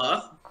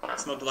Nakla.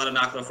 Smoked a lot of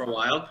Nakla for a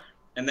while.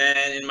 And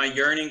then in my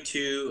yearning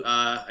to,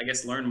 I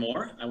guess, learn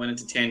more, I went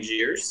into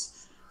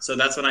Tangiers. So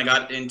that's when I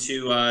got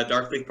into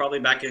dark leaf, probably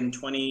back in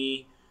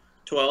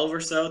 2012 or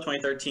so,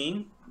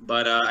 2013.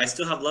 But I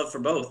still have love for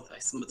both. I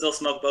still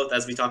smoke both,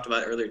 as we talked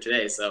about earlier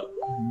today. So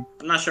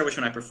I'm not sure which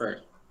one I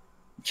prefer.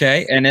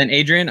 Okay, and then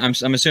Adrian,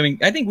 I'm assuming,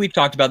 I think we've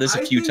talked about this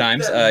a few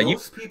times.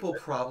 Most people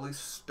probably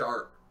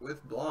start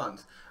with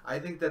blondes. I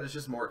think that it's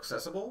just more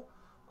accessible.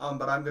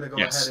 But I'm going to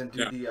go ahead and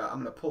do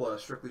I'm going to pull a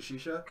Strictly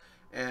Shisha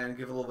and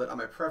give a little bit on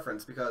my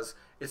preference, because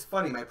it's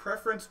funny, my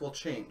preference will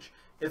change.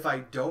 If I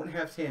don't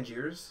have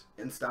Tangiers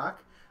in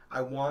stock,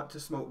 I want to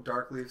smoke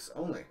dark leaves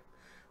only.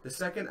 The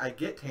second I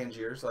get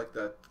Tangiers, like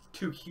the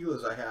 2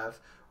 kilos I have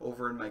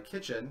over in my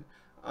kitchen,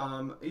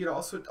 you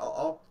know,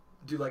 I'll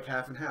do like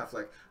half and half.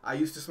 Like, I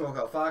used to smoke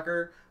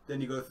Alfalker, then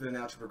you go through the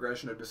natural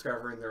progression of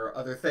discovering there are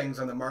other things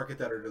on the market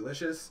that are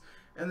delicious,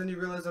 and then you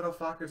realize that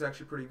Alfalker is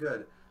actually pretty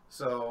good.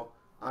 So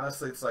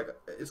honestly,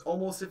 it's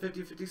almost a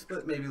 50-50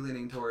 split, maybe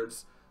leaning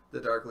towards the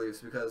dark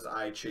leaves, because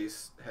I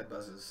chase head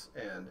buzzes,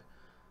 and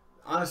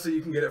honestly,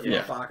 you can get it from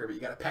Alfalker, but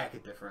you got to pack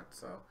it different.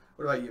 So,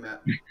 what about you,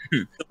 Matt?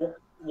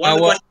 One of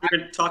the questions we were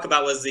going to talk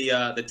about was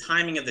the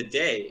timing of the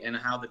day and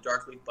how the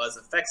dark leaf buzz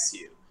affects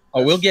you.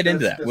 Oh, we'll get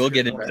into that. We'll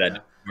get into that. Yeah.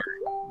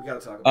 We got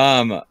to talk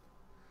about it.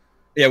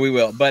 Yeah, we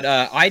will. But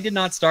I did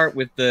not start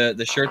with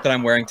the shirt that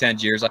I'm wearing,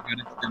 Tangiers. I got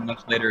into them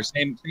much later.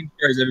 Same story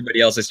as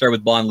everybody else. I started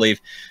with blonde leaf,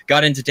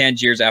 got into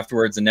Tangiers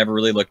afterwards, and never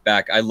really looked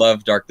back. I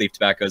love dark leaf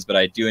tobaccos, but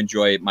I do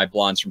enjoy my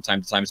blondes from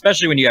time to time,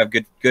 especially when you have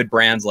good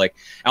brands like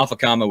Alpha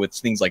Kama with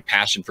things like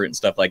passion fruit and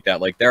stuff like that.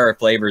 Like, there are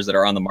flavors that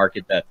are on the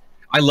market that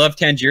I love.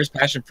 Tangiers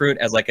passion fruit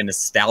as like a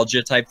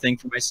nostalgia type thing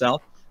for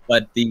myself,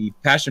 but the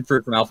passion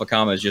fruit from Alpha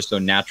Kama is just so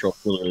natural,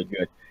 really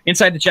good.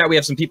 Inside the chat, we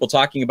have some people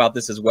talking about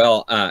this as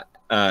well.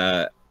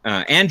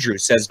 Andrew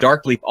says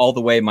dark leaf all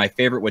the way, my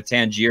favorite with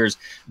Tangiers,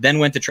 then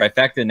went to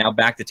Trifecta, now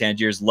back to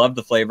Tangiers. Love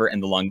the flavor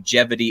and the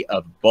longevity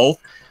of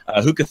both.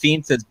 Hookah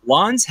Fiend says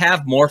blondes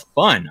have more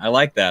fun. I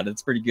like that.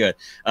 That's pretty good.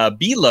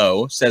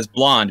 Bilo says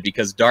blonde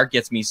because dark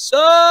gets me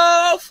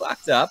so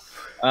fucked up.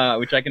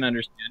 which I can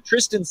understand.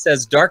 Tristan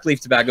says dark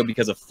leaf tobacco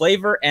because of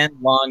flavor and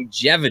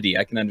longevity.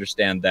 I can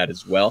understand that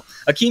as well.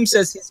 Akeem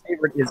says his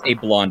favorite is a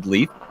blonde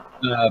leaf.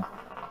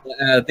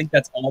 I think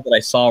that's all that I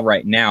saw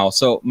right now.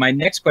 So my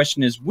next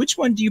question is, which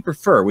one do you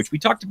prefer? Which we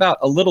talked about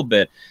a little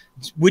bit.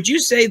 Would you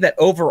say that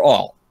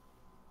overall,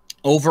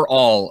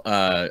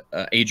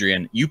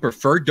 Adrian, you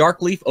prefer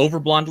dark leaf over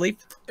blonde leaf?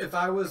 If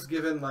I was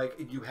given, like,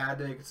 if you had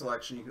to make a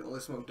selection, you can only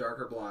smoke dark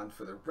or blonde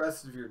for the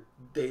rest of your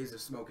days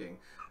of smoking,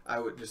 I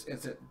would just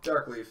instant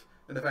dark leaf.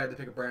 And if I had to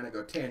pick a brand, I'd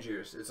go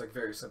Tangiers. It's, like,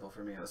 very simple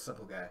for me. I'm a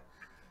simple guy.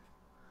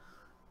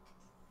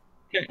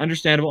 Okay,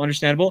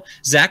 understandable.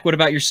 Zach, what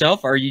about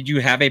yourself? Do you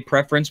have a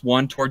preference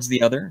one towards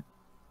the other?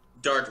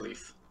 Dark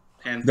leaf.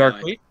 Hands dark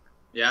down. leaf?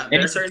 Yeah,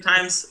 there are certain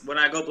times when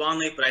I go blonde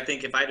leaf, but I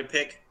think if I had to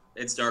pick,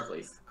 it's dark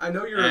leaf. I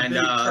know you're a big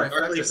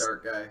trifecta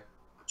dark guy.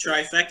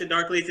 Trifecta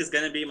dark leaf is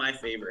going to be my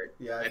favorite.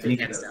 Yeah, I think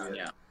hands down,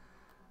 yeah.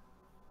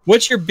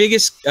 What's your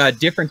biggest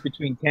difference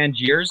between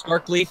Tangiers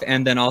dark leaf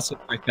and then also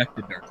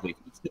trifecta dark leaf?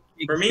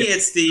 For me,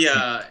 it's the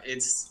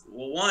it's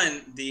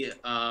going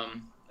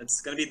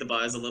to be the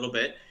buzz a little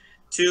bit.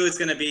 Two, it's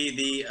going to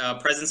be the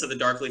presence of the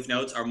dark leaf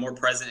notes are more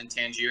present in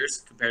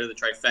Tangiers compared to the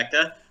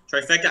trifecta.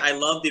 Trifecta, I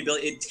love the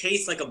ability. It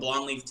tastes like a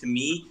blonde leaf to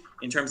me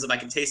in terms of I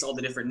can taste all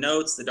the different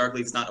notes. The dark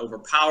leaf is not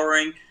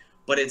overpowering,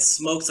 but it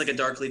smokes like a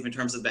dark leaf in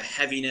terms of the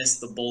heaviness,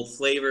 the bold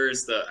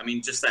flavors.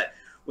 Just that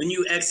when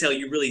you exhale,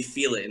 you really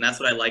feel it, and that's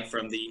what I like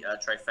from the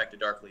trifecta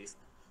dark leaf.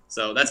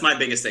 So that's my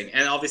biggest thing.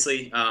 And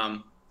obviously,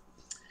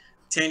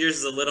 Tangiers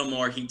is a little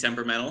more heat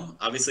temperamental.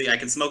 Obviously, I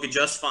can smoke it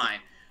just fine.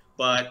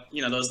 But,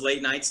 you know, those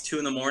late nights, 2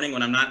 in the morning,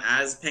 when I'm not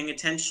as paying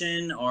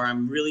attention or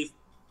I'm really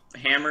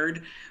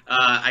hammered,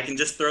 I can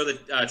just throw the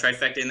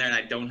trifecta in there and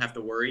I don't have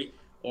to worry.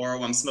 Or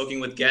when I'm smoking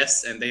with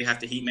guests and they have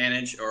to heat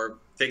manage or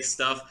fix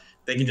stuff,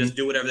 they can just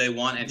do whatever they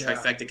want, and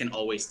trifecta can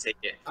always take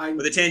it.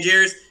 With the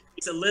Tangiers,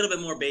 it's a little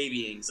bit more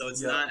babying, so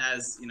it's not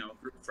as, you know,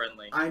 group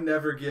friendly. I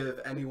never give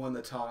anyone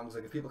the tongs.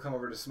 Like, if people come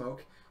over to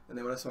smoke and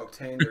they want to smoke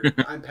Tang,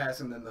 I'm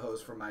passing them the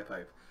hose from my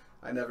pipe.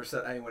 I never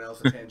set anyone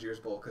else a Tangiers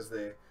bowl because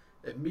they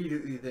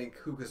immediately think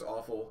Hookah's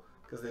awful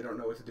because they don't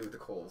know what to do with the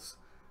coals.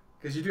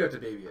 Because you do have to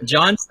baby it.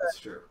 That's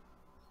true.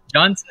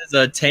 John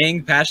says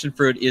Tang passion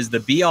fruit is the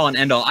be-all and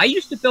end-all. I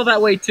used to feel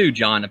that way too,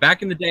 John.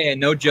 Back in the day,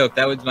 no joke,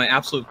 that was my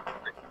absolute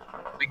favorite.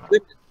 My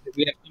goodness,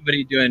 we have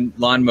somebody doing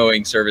lawn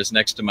mowing service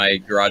next to my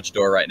garage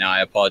door right now.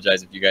 I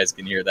apologize if you guys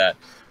can hear that.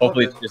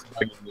 Hopefully it's just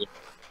bugging me.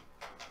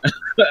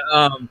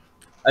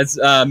 That's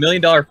 $1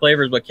 million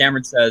flavor is what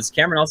Cameron says.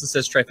 Cameron also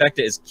says trifecta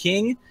is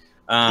king.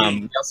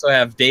 We also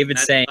have David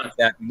saying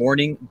that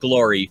Morning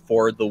Glory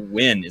for the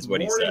win is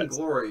what he says.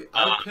 Morning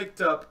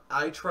Glory.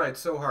 I tried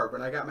so hard.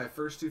 When I got my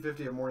first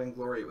 250 of Morning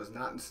Glory, it was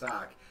not in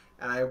stock.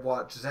 And I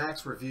watched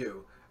Zach's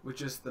review,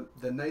 which is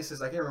the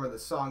nicest. I can't remember the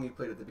song he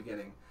played at the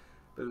beginning,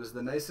 but it was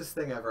the nicest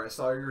thing ever. I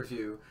saw your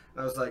review,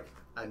 and I was like,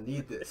 I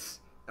need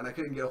this. And I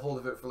couldn't get a hold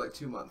of it for like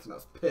 2 months, and I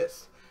was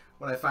pissed.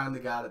 When I finally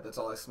got it, that's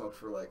all I smoked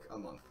for like a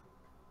month.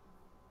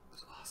 It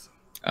was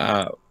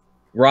awesome.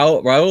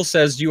 Raul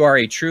says you are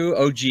a true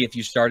OG if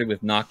you started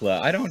with Nakla.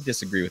 I don't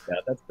disagree with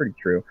that. That's pretty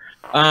true.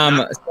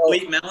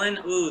 Sweet melon,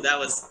 ooh, that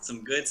was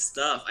some good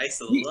stuff. I used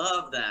to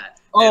love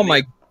that. Oh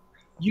my,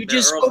 you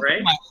just spoke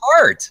to my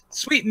heart.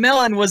 Sweet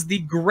melon was the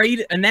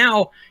great, and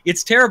now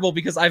it's terrible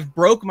because I've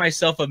broke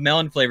myself of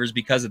melon flavors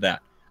because of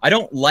that. I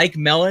don't like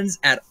melons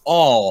at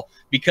all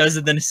because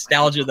of the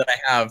nostalgia that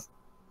I have.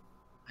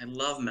 I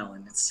love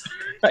melon. It's so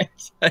good.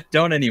 I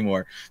don't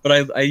anymore,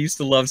 but I used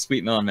to love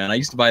sweet melon, man. I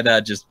used to buy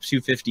that just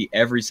 $2.50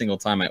 every single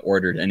time I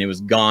ordered, and it was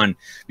gone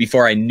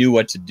before I knew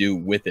what to do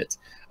with it.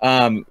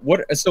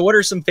 What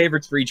are some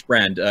favorites for each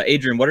brand?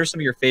 Adrian, what are some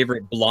of your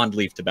favorite blonde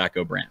leaf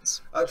tobacco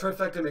brands?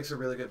 Trifecta makes a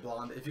really good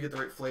blonde if you get the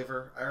right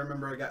flavor. I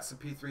remember I got some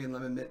P3 and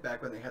lemon mint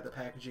back when they had the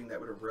packaging that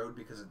would erode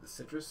because of the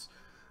citrus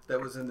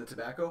that was in the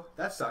tobacco.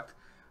 That sucked.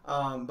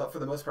 But for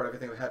the most part,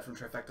 everything we've had from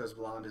Trifecta's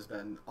blonde has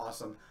been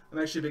awesome. I'm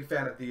actually a big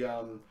fan of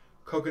the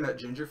coconut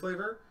ginger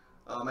flavor.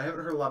 I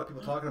haven't heard a lot of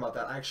people talking about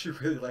that. I actually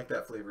really like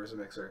that flavor as a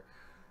mixer.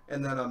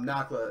 And then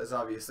Nakla is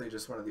obviously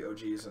just one of the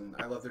OGs, and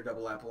I love their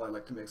double apple. I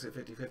like to mix it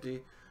 50-50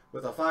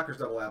 with Flocker's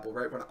double apple,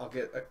 right when I'll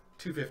get a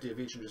 250 of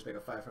each and just make a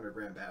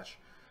 500-gram batch.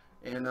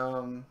 And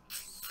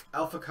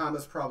Alpha Kama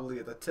is probably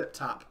at the tip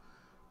top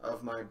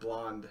of my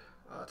blonde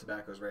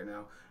tobaccos right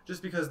now,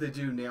 just because they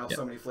do nail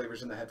so many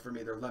flavors in the head for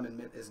me. Their lemon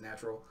mint is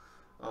natural,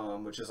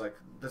 which is like,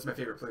 that's my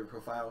favorite flavor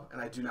profile,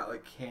 and I do not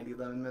like candy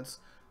lemon mints.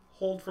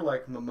 Hold for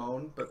like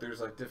Mamone, but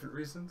there's like different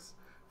reasons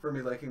for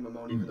me liking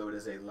Mamone, even though it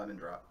is a lemon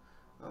drop.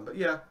 But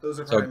yeah, those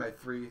are probably my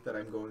 3 that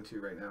I'm going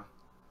to right now.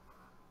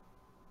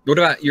 What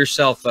about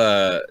yourself,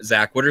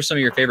 Zach? What are some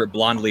of your favorite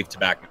blonde leaf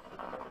tobacco?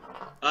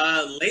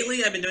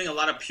 Lately, I've been doing a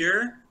lot of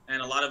Pure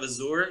and a lot of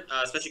Azure,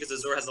 especially because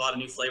Azure has a lot of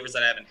new flavors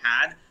that I haven't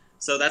had.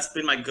 So that's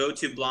been my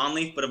go-to blonde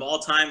leaf. But of all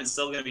time, it's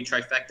still going to be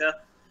Trifecta.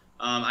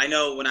 I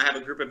know when I have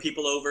a group of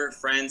people over,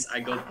 friends, I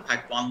go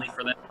pack blonde leaf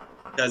for them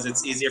because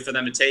it's easier for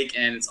them to take,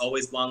 and it's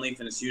always blonde leaf,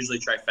 and it's usually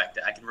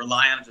Trifecta. I can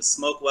rely on it to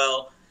smoke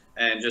well,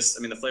 and just,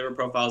 I mean, the flavor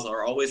profiles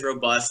are always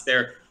robust.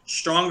 They're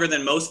stronger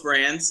than most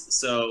brands,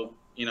 so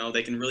You know,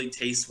 they can really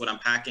taste what I'm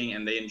packing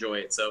and they enjoy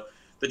it. So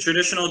the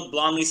traditional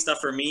blonde leaf stuff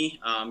for me,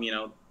 you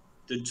know,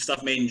 the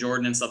stuff made in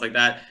Jordan and stuff like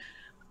that,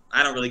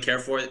 I don't really care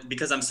for it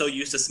because I'm so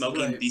used to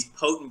smoking these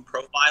potent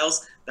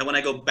profiles that when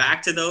I go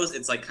back to those,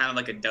 it's like kind of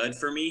like a dud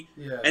for me.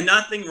 Yeah. And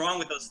nothing wrong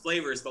with those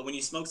flavors, but when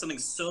you smoke something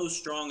so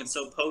strong and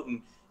so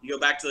potent, you go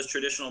back to those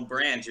traditional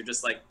brands, you're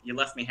just like, you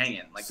left me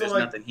hanging. Like, so there's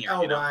like nothing here.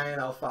 Al you know? Ryan,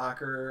 Al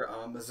Fakir,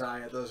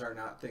 Messiah, those are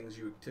not things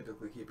you would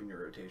typically keep in your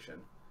rotation.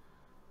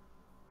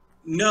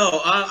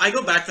 No, I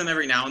go back to them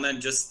every now and then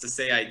just to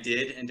say I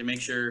did and to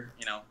make sure,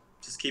 you know,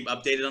 just keep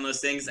updated on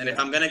those things. And if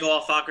I'm going to go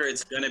Al Fakir,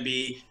 it's going to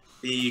be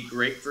the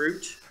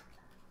grapefruit.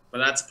 But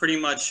that's pretty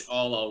much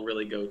all I'll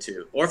really go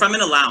to. Or if I'm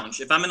in a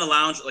lounge. If I'm in a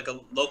lounge, like a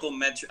local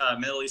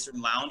Middle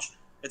Eastern lounge,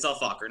 it's Al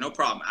Fakir. No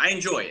problem. I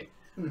enjoy it.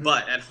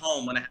 But at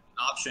home, when I have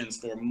options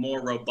for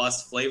more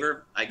robust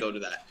flavor, I go to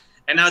that.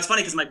 And now it's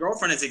funny because my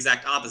girlfriend is the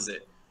exact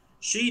opposite.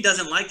 She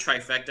doesn't like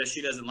Trifecta.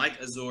 She doesn't like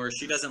Azure.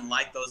 She doesn't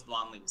like those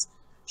blonde leaves.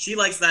 She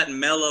likes that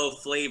mellow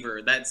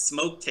flavor, that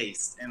smoke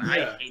taste, and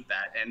I hate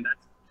that. And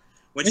that's,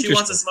 when she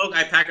wants to smoke,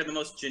 I pack her the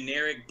most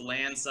generic,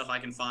 bland stuff I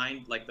can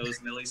find, like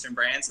those Middle Eastern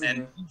brands,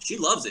 and she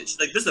loves it.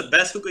 She's like, "This is the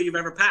best hookah you've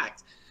ever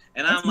packed."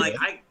 And I'm like,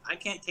 I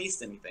can't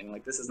taste anything.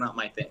 Like, this is not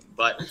my thing.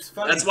 But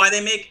that's why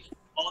they make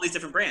all these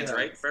different brands,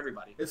 right, for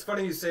everybody. It's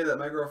funny you say that.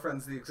 My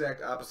girlfriend's the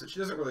exact opposite. She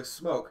doesn't really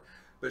smoke,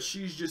 but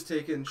she just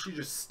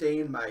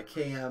stained my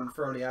KM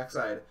Ferroni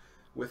Oxide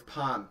with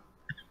Pon,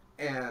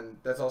 and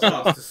that's all she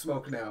wants to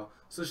smoke now.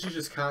 So she's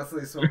just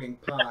constantly smoking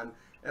Pon,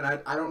 and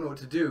I don't know what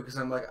to do because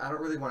I'm like, I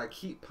don't really want to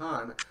keep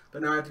Pon,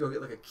 but now I have to go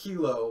get like a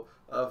kilo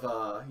of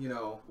you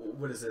know,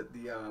 what is it,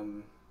 the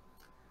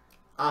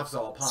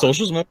Afzal Pon.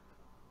 Social smoke.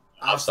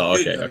 Afzal,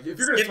 okay. Like, if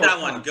you're gonna skip that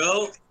Pon, one.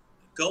 Go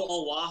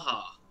Al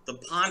Waha. The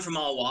Pon from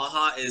Al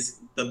Waha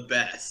is the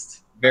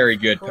best. Very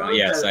good.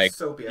 Yes,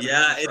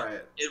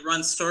 it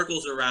runs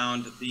circles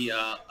around the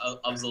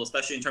Afzal,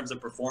 especially in terms of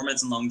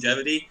performance and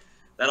longevity.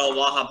 That Al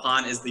Waha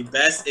Pon is the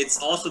best.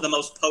 It's also the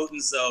most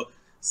potent. So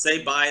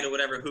say bye to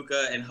whatever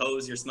hookah and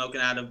hose you're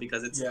smoking out of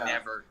because it's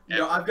never. You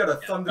know, I've got a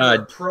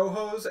Thunder Pro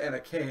hose and a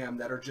KM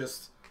that are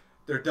just,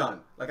 they're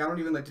done. Like, I don't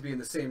even like to be in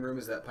the same room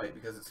as that pipe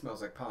because it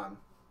smells like Pon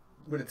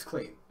when it's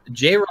clean.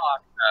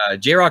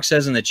 J-Rock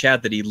says in the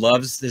chat that he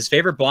loves, his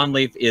favorite blonde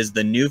leaf is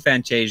the new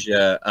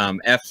Fantasia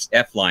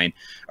F line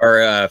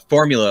or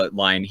formula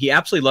line. He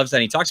absolutely loves that.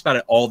 And he talks about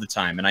it all the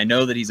time. And I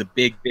know that he's a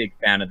big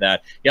fan of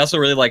that. He also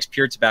really likes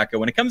pure tobacco.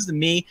 When it comes to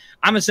me,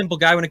 I'm a simple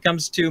guy when it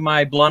comes to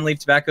my blonde leaf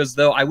tobaccos,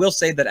 though. I will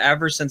say that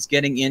ever since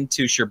getting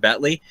into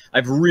Sherbetli,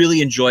 I've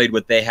really enjoyed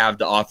what they have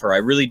to offer. I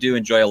really do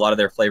enjoy a lot of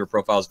their flavor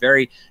profiles.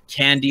 Very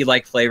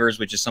candy-like flavors,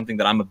 which is something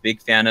that I'm a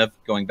big fan of,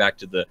 going back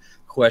to the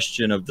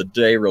question of the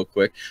day real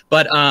quick.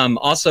 But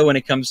also when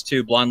it comes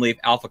to blonde leaf,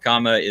 Alpha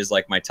Kama is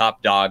like my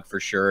top dog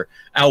for sure.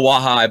 Al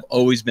Waha, I've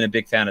always been a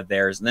big fan of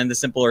theirs. And then the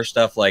simpler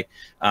stuff like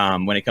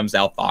when it comes to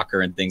Al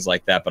Fakir and things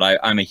like that. But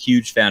I'm a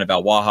huge fan of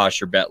Al Waha,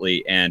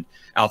 Sherbetli, and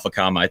Alpha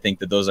Kama. I think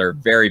that those are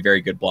very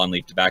good blonde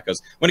leaf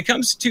tobaccos. When it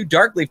comes to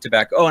dark leaf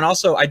tobacco, and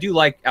also I do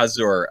like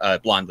Azure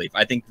blonde leaf.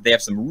 I think they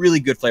have some really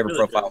good flavor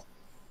profiles.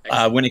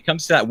 When it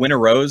comes to that Winter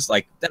Rose,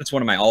 like that's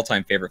one of my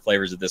all-time favorite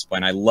flavors at this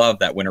point. I love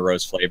that Winter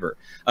Rose flavor.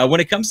 When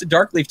it comes to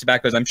dark leaf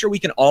tobaccos, I'm sure we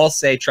can all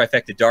say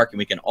Trifecta Dark and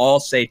we can all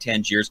say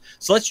Tangiers.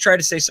 So let's try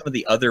to say some of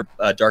the other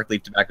dark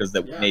leaf tobaccos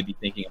that we may be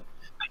thinking of.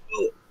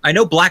 I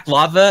know Black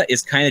Lava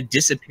is kind of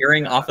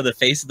disappearing off of the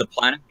face of the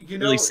planet. It's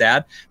really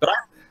sad, but I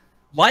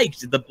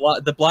liked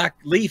the black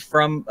leaf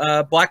from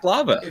Black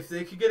Lava. If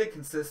they could get a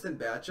consistent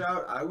batch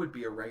out, I would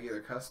be a regular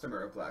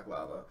customer of Black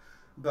Lava.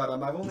 But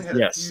I've only had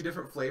a few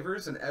different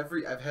flavors, and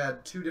I've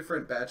had 2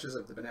 different batches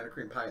of the banana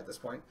cream pie at this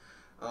point,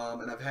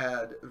 and I've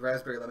had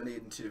raspberry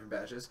lemonade in 2 different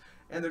batches,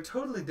 and they're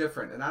totally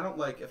different. And I don't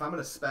like, if I'm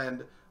going to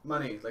spend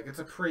money, like it's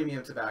a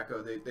premium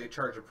tobacco, they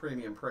charge a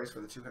premium price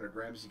for the 200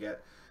 grams you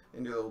get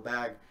in your little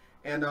bag,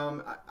 and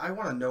I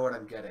want to know what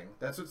I'm getting.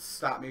 That's what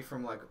stopped me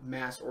from like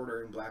mass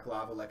ordering Black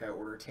Lava like I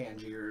order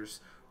Tangiers,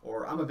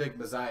 or I'm a big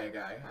Messiah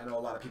guy. I know a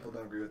lot of people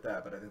don't agree with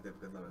that, but I think they have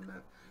a good limit in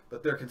that.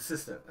 But they're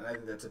consistent, and I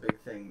think that's a big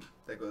thing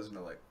that goes into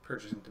like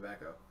purchasing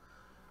tobacco.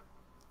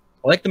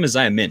 I like the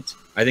Messiah Mint.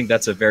 I think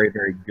that's a very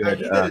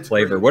good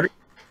flavor. What?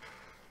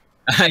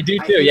 I do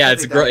too. Yeah,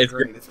 it's gross.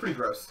 It's pretty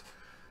gross.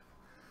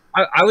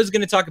 I was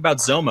going to talk about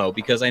Zomo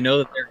because I know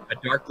that they're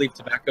a dark leaf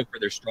tobacco for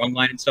their strong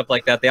line and stuff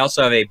like that. They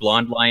also have a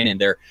blonde line,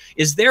 and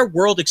is their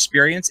World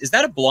Experience, is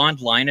that a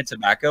blonde line of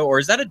tobacco, or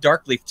is that a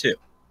dark leaf too?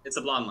 It's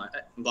a blonde line.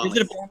 Is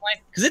it a blonde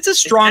line? Because it's a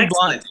strong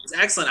blonde. It's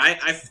excellent.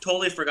 I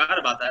totally forgot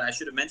about that. I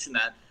should have mentioned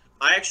that.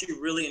 I actually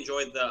really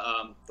enjoyed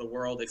the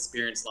World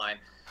Experience line.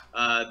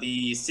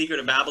 The Secret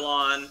of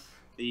Babylon,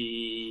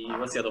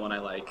 what's the other one I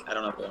like? I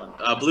don't know the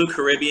one. Blue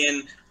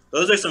Caribbean.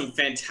 Those are some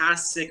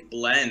fantastic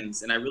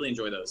blends, and I really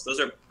enjoy those.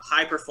 Those are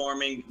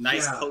high-performing,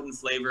 nice, potent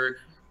flavor.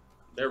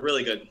 They're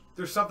really good.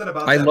 There's something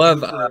about that Blue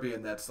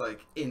Caribbean that's,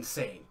 like,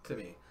 insane to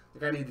me.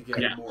 Like, I need to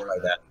get more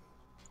of that.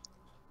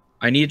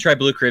 I need to try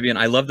Blue Caribbean.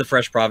 I love the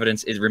Fresh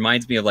Providence. It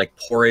reminds me of, like,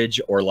 porridge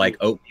or, like,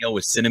 oatmeal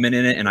with cinnamon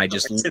in it, and I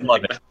just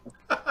love it.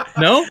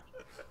 No?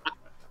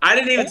 I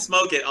didn't even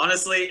smoke it,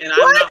 honestly, and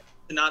I'm not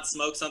to not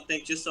smoke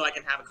something just so I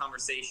can have a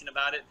conversation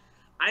about it.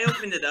 I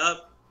opened it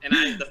up,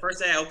 and the first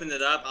day I opened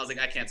it up, I was like,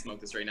 I can't smoke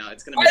this right now.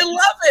 It's gonna. I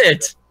love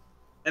it.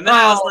 And then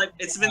I was like,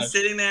 it's been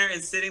sitting there,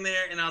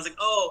 and I was like,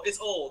 oh, it's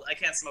old. I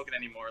can't smoke it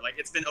anymore. Like,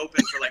 it's been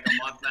open for like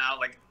a month now.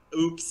 Like,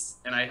 oops,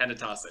 and I had to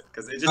toss it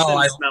because it just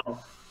didn't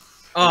smell.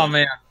 Oh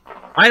man,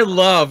 I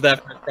love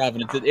that Fresh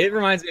Providence. It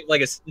reminds me of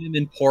like a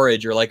cinnamon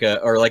porridge or like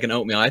an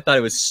oatmeal. I thought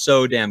it was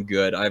so damn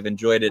good. I've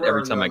enjoyed it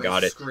every time I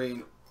got it.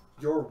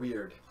 You're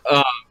weird.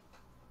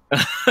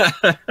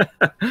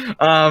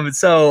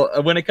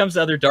 So when it comes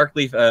to other dark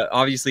leaf,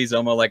 obviously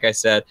Zomo, like I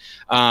said,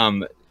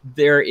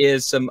 there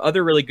is some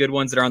other really good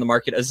ones that are on the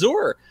market.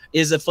 Azure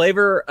is a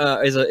flavor,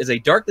 is a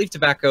dark leaf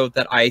tobacco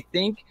that I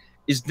think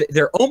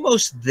they're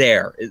almost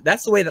there.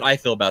 That's the way that I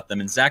feel about them.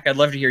 And Zach, I'd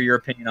love to hear your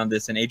opinion on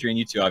this, and Adrian,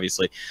 you too,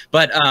 obviously.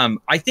 But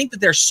I think that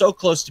they're so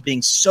close to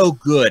being so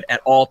good at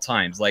all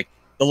times. Like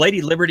the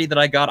Lady Liberty that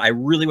I got, I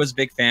really was a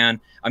big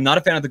fan. I'm not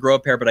a fan of the Grow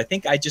Up Pear, but I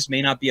think I just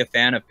may not be a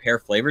fan of pear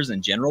flavors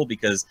in general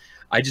because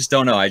I just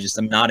don't know.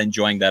 I'm not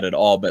enjoying that at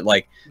all. But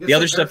like the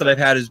other stuff that I've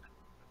had is,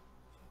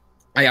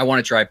 I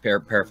want to try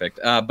Perfect.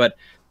 But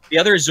the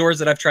other Azures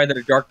that I've tried that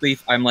are dark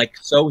leaf, I'm like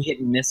so hit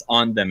and miss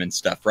on them and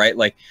stuff, right?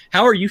 Like,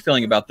 how are you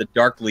feeling about the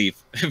dark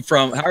leaf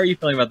from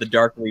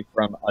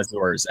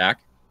Azure,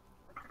 Zach?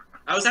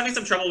 I was having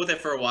some trouble with it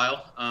for a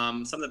while.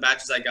 Some of the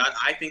batches I got,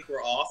 I think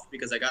were off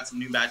because I got some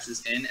new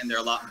batches in and they're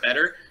a lot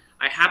better.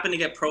 I happen to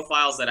get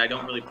profiles that I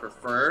don't really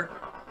prefer,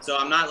 so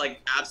I'm not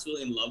like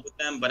absolutely in love with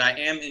them, but I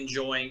am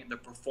enjoying the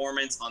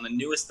performance on the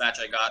newest batch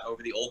I got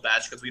over the old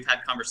batch because we've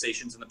had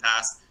conversations in the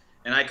past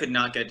and I could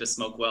not get it to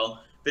smoke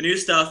well. The new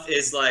stuff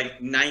is like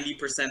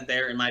 90%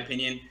 there, in my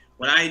opinion.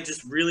 When I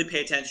just really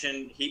pay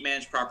attention, heat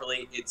manage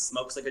properly, it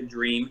smokes like a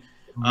dream.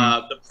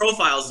 The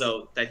profiles,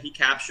 though, that he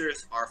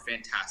captures are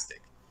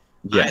fantastic.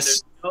 Yes.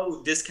 There's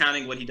no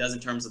discounting what he does in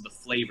terms of the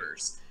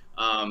flavors.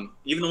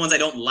 Even the ones I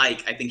don't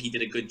like, I think he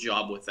did a good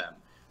job with them.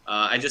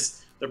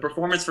 The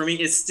performance for me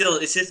is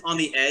it's just on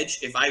the edge.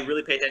 If I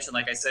really pay attention,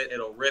 like I said,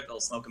 it'll rip, it'll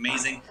smoke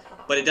amazing,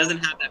 but it doesn't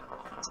have that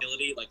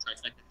versatility like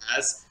Trifecta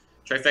has.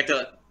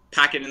 Trifecta,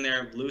 pack it in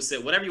there, loose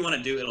it, whatever you want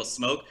to do, it'll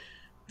smoke.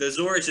 The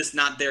Azure is just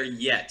not there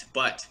yet,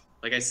 but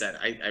like I said,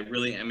 I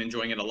really am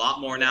enjoying it a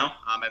lot more now.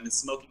 I've been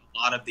smoking a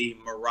lot of the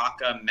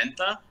Morocco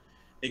Mentha,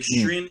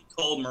 extremely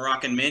cold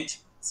Moroccan mint.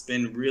 It's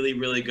been really,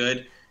 really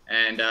good,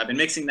 and I've been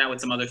mixing that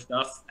with some other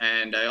stuff,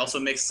 and I also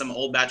mixed some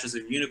old batches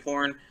of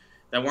Unicorn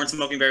that weren't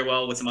smoking very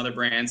well with some other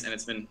brands, and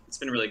it's been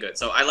really good.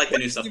 So I like the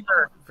new stuff.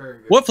 Very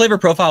good. What flavor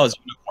profile is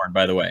Unicorn,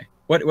 by the way?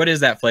 What is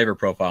that flavor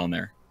profile in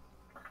there?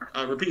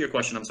 Repeat your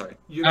question. I'm sorry.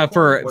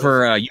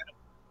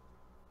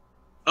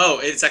 Oh,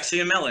 it's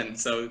actually a melon,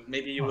 so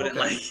maybe you wouldn't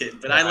like it,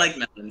 but I like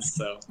melons,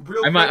 so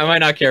I might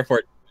not care for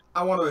it.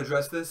 I want to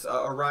address this.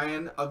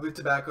 Orion Ugly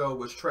Tobacco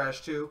was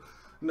trash too.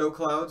 No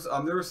clouds.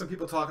 There were some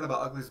people talking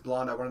about Ugly's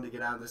Blonde. I wanted to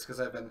get on this because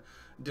I've been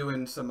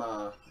doing some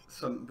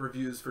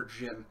reviews for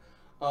Jim.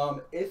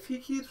 If he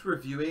keeps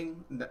if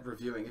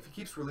he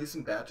keeps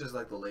releasing batches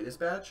like the latest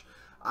batch,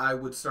 I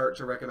would start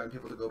to recommend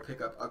people to go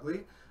pick up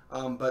Ugly.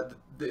 But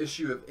the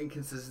issue of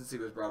inconsistency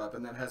was brought up,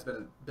 and that has been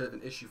a bit of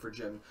an issue for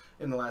Jim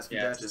in the last few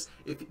batches.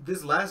 If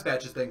this last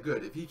batch has been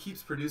good, if he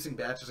keeps producing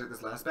batches like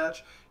this last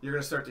batch, you're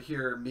going to start to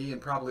hear me and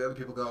probably other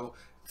people go,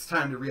 it's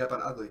time to re-up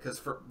on Ugly. Because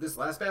for this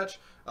last batch,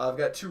 I've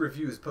got 2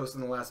 reviews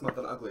posted in the last month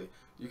on Ugly.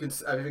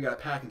 I've even got a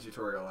packing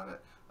tutorial on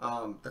it.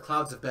 The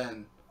clouds have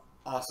been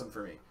awesome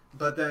for me.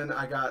 But then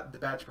I got the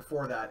batch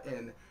before that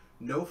in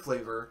no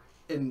flavor,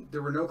 and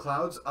there were no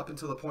clouds up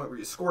until the point where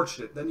you scorched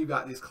it. Then you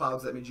got these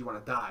clouds that made you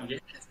want to die.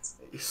 Yes.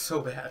 It's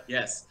so bad.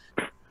 Yes.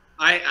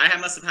 I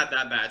must have had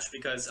that batch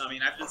because, I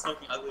mean, I've been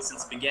smoking Ugly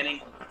since the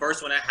beginning.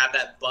 First, when I had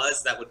that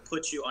buzz that would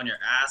put you on your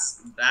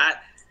ass,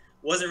 that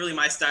wasn't really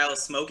my style of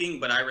smoking,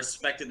 but I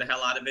respected the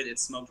hell out of it. It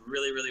smoked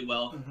really, really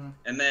well.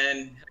 And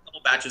then a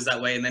couple batches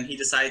that way, and then he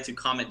decided to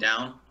calm it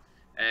down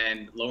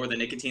and lower the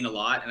nicotine a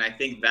lot. And I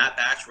think that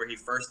batch where he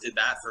first did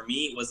that for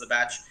me was the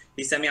batch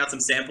he sent me out some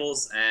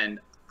samples, and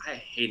I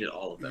hated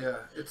all of them. Yeah,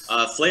 it's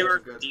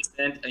flavor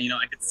decent. You know,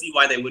 I could see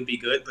why they would be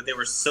good, but they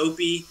were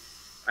soapy.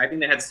 I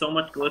think they had so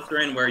much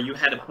glycerin where you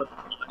had to put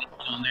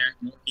on there,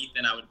 more heat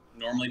than I would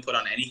normally put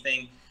on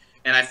anything.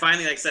 And I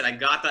finally, like I said, I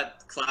got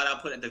that cloud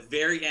output at the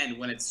very end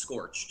when it's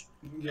scorched.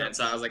 And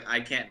so I was like, I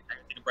can't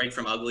take a break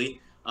from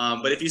Ugly.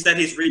 But if you said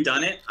he's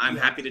redone it, I'm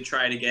happy to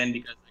try it again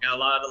because I got a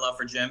lot of love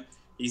for Jim.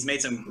 He's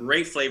made some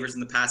great flavors in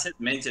the past. His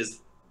mint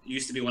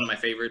used to be one of my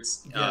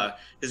favorites.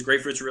 His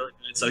grapefruit's really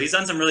good. So he's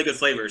done some really good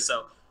flavors.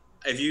 So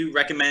if you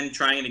recommend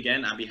trying it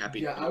again, I'd be happy.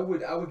 Yeah, I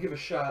would give a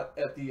shot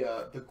at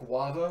the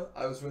guava.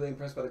 I was really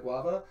impressed by the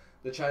guava.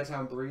 The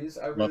Chi-Town Breeze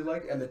I really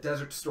like, and the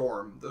Desert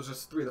Storm. Those are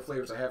 3 of the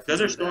flavors I have.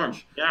 Desert Storm,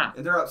 yeah.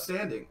 And they're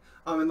outstanding.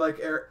 And like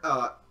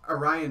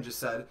Orion just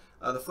said,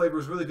 the flavor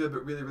was really good,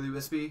 but really, really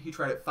wispy. He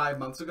tried it 5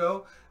 months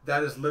ago.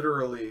 That is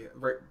literally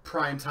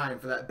prime time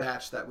for that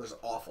batch that was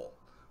awful.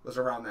 Was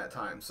around that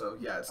time. So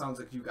yeah, it sounds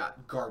like you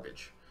got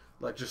garbage.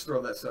 Like just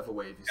throw that stuff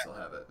away if you still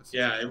have it.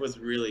 It was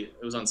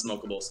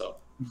unsmokable. So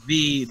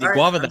the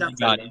guava that I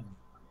got.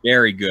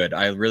 Very good.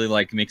 I really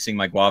like mixing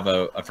my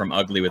guava from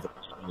Ugly with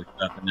other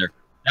stuff in there.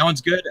 That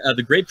one's good.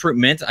 The grapefruit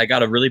mint, I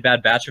got a really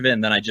bad batch of it,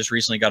 and then I just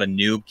recently got a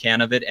new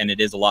can of it, and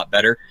it is a lot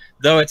better.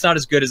 Though it's not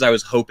as good as I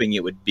was hoping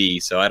it would be,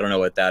 so I don't know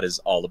what that is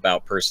all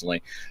about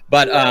personally.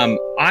 But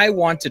I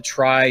want to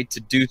try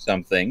to do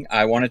something.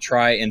 I want to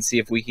try and see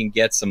if we can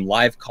get some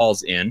live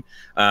calls in.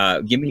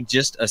 Give me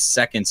just a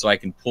second so I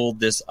can pull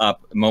this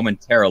up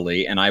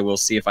momentarily, and I will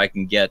see if I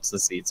can get,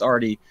 let's see, it's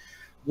already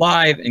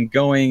live and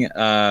going.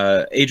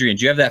 Adrian,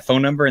 do you have that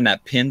phone number and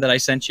that pin that I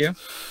sent you?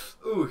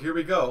 Ooh, here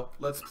we go.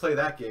 Let's play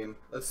that game.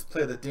 Let's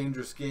play the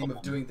dangerous game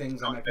of doing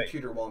things on my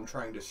computer while I'm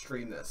trying to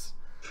stream this.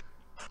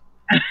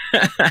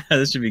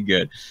 This should be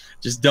good.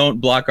 Just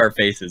don't block our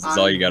faces. Is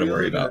all you got to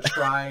worry about. I'm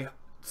try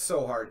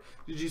so hard.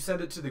 Did you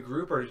send it to the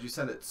group or did you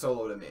send it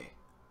solo to me?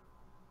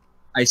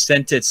 I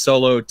sent it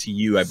solo to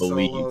you, I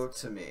believe. Solo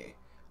to me.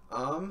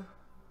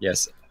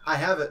 Yes. I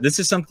have it. This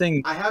is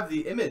something. I have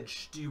the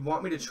image. Do you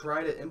want me to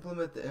try to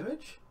implement the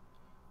image?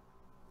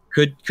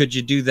 Could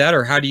you do that,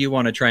 or how do you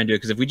want to try and do it?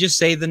 Because if we just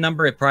say the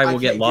number, it probably will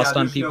get lost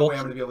on people. There's no way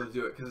I'm going to be able to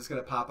do it because it's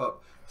going to pop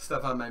up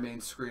stuff on my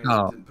main screen. And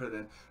I didn't put it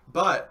in.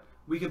 But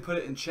we can put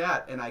it in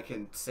chat and I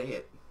can say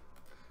it.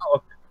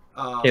 Oh,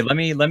 okay.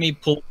 Okay, let me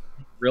pull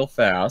real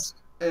fast.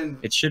 And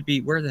it should be,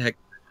 where the heck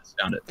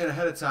found it? And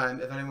ahead of time,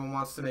 if anyone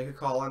wants to make a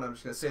call, and I'm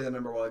just going to say the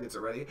number while it gets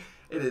it ready.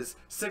 It is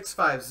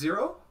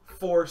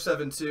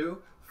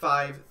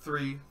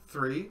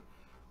 650-472-533.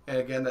 And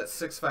again, that's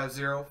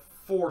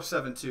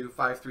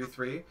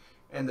 650-472-533.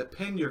 And the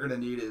pin you're going to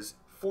need is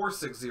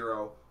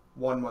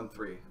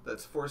 460113.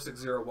 That's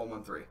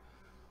 460113.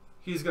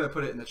 He's going to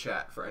put it in the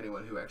chat for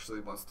anyone who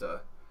actually wants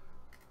to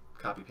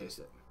copy paste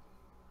it.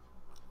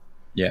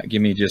 Yeah,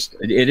 give me just,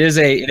 it is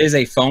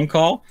a phone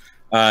call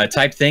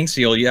type thing,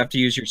 so you have to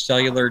use your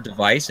cellular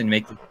device and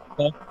make the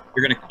call.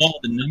 You're going to call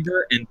the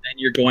number, and then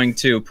you're going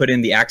to put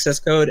in the access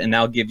code, and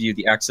that'll give you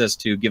the access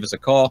to give us a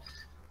call.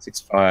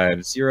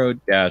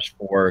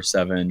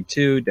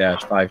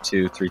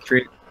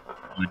 650-472-5233.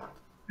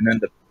 And then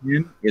the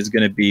pin is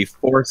going to be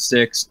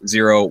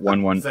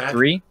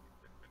 460113.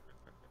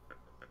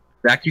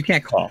 Zach, you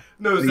can't call.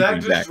 No,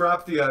 Zach just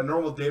dropped the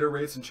normal data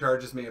rates and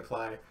charges may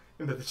apply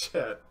into the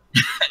chat.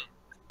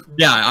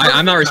 Yeah,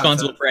 I'm not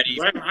responsible for any.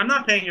 I'm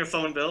not paying your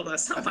phone bill.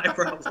 That's not my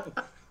problem.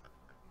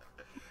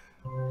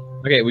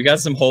 Okay, we got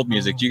some hold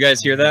music. Do you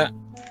guys hear that?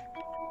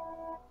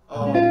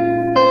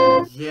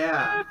 Oh,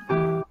 yeah.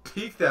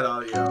 Peak that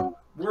audio.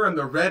 We're in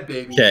the red,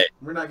 baby. Okay.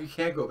 We're not. You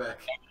can't go back.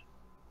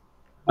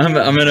 I'm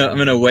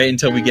gonna wait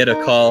until we get a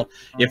call.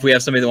 If we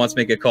have somebody that wants to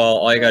make a call,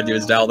 all you gotta do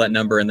is dial that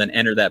number and then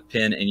enter that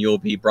PIN, and you'll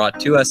be brought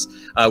to us.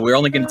 We're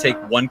only gonna take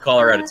one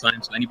caller at a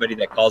time, so anybody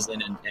that calls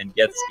in and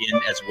gets in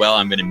as well,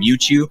 I'm gonna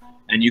mute you,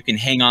 and you can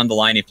hang on the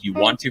line if you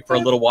want to for a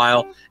little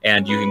while,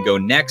 and you can go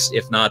next.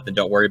 If not, then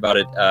don't worry about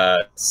it.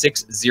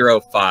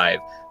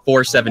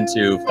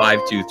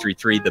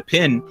 605-472-5233. The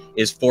PIN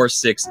is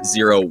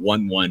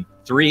 460113.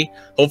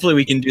 Hopefully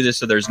we can do this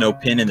so there's no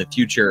pin in the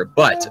future,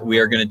 but we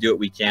are going to do what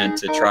we can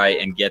to try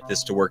and get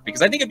this to work,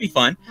 because I think it'd be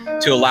fun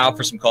to allow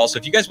for some calls. So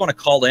if you guys want to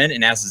call in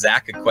and ask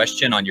Zach a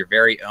question on your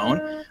very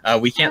own,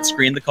 we can't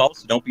screen the call,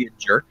 so don't be a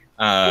jerk.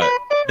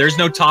 There's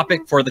no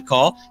topic for the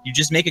call. You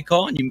just make a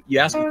call and you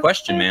ask a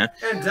question, man.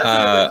 And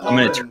definitely I'm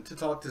going to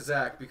talk to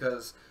Zach,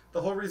 because the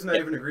whole reason I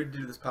even agreed to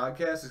do this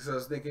podcast is because I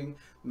was thinking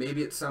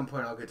maybe at some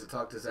point I'll get to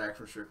talk to Zach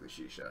from Strictly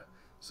Shisha.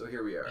 So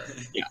here we are.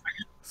 Yeah.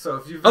 So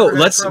if you've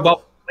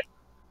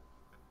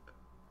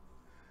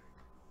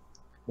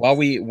while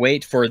we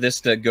wait for this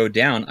to go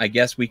down, I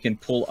guess we can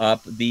pull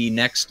up the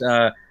next.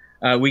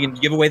 We can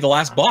give away the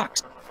last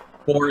box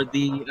for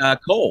the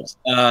Coles.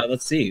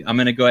 Let's see. I'm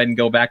going to go ahead and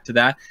go back to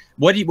that.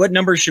 What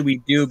number should we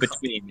do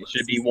between?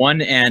 Should it be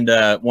 1 and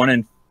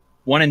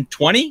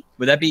 20?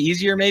 Would that be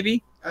easier,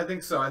 maybe? I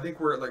think so. I think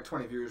we're at like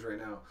 20 viewers right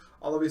now.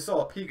 Although we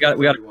saw a peak.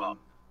 We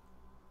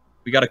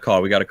got a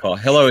call.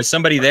 Hello, is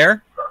somebody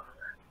there?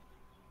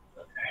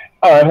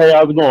 All right, hey,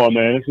 how's it going,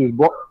 man? This is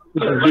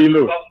B.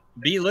 Lou.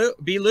 B.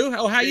 Lou,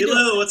 oh, how you doing?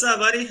 Lou, what's up,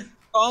 buddy?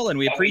 Calling,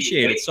 we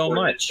appreciate it so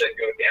much.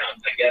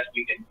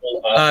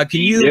 Can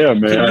you? Yeah,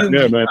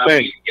 man.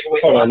 Thanks.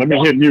 Hold on, let me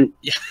hit mute.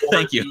 Yeah,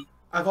 thank you.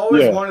 I've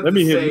always wanted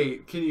to say,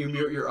 can you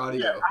mute your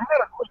audio? I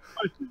had a quick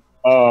question.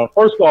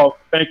 First off,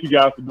 thank you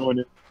guys for doing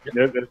it.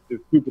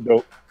 That's super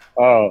dope.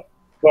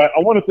 But I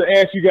wanted to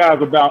ask you guys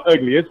about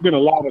Ugly. It's been a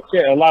lot of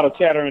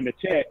chatter in the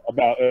chat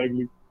about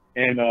Ugly,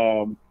 and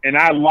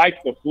I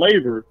like the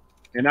flavor.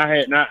 And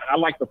I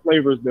like the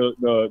flavors,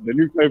 the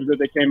new flavors that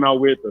they came out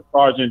with, the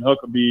Sergeant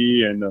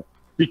Huckabee and the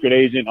Secret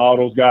Agent, all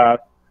those guys.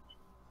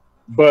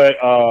 But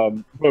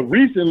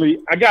recently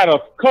I got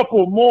a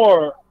couple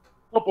more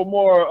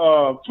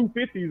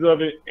 250s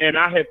of it, and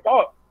I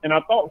thought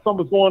something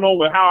was going on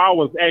with how I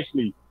was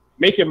actually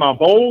making my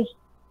bowls,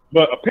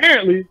 but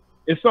apparently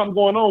it's something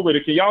going on with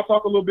it. Can y'all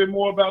talk a little bit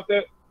more about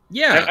that?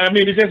 Yeah. I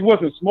mean, it just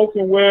wasn't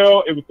smoking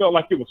well. It felt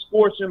like it was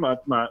scorching my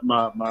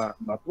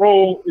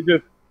throat.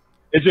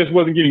 it just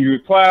wasn't getting you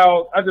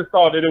clouds. I just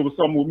thought that it was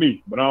something with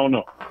me, but I don't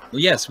know. Well,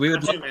 yes, we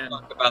would love to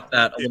talk about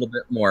that a little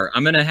bit more.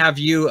 I'm going to have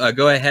you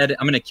go ahead.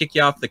 I'm going to kick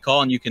you off the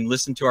call, and you can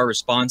listen to our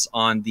response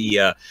on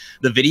the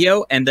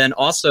video. And then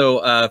also,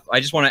 I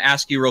just want to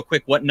ask you real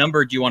quick, what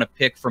number do you want to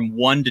pick from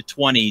 1 to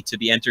 20 to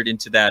be entered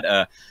into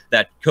that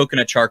that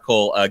coconut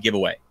charcoal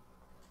giveaway?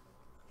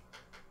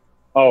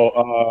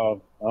 Oh,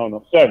 I don't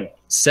know. 7.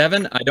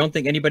 7? I don't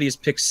think anybody has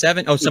picked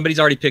 7. Oh, somebody's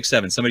already picked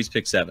 7. Somebody's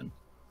picked 7.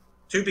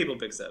 2 people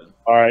picked 7.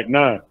 All right,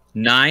 9.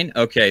 9?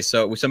 Okay,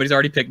 so somebody's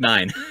already picked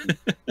 9.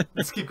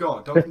 Let's keep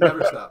going. Don't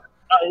never stop.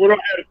 We don't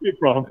have to pick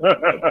from.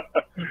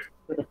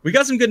 We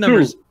got some good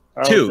numbers.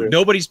 2. 2.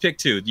 Nobody's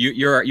picked 2.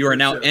 You are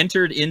now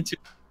entered into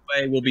the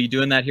giveaway. We'll be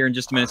doing that here in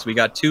just a minute. So we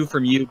got 2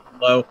 from you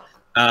below.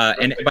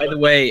 And by the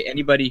way,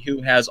 anybody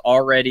who has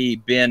already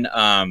been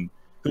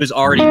who has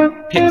already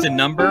picked a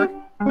number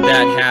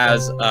that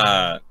has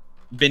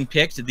been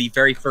picked, the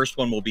very first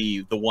one will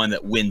be the one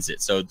that wins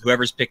it. So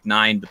whoever's picked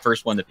 9, the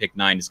first one that picked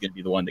 9 is going to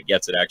be the one that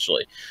gets it,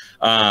 actually.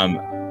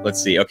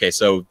 Let's see. Okay,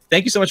 so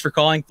thank you so much for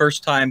calling.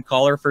 First-time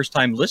caller,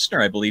 first-time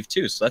listener, I believe,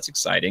 too. So that's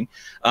exciting.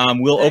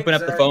 We'll open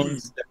up the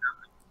phones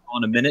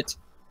in a minute.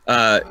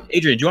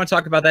 Adrian, do you want to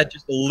talk about that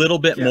just a little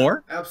bit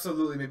more?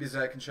 Absolutely. Maybe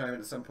Zach can chime in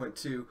at some point,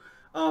 too.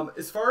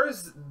 As far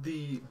as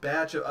the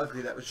batch of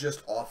Ugly, that was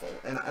just awful.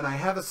 And I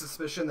have a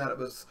suspicion that it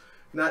was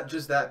not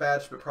just that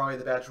batch, but probably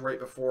the batch right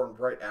before and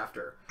right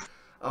after.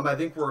 I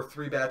think we're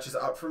 3 batches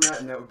out from that,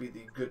 and that would be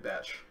the good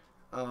batch.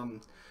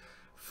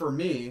 For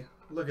me,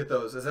 look at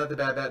those. Is that the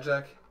bad batch,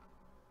 Jack?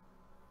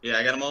 Yeah,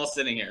 I got them all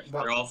sitting here.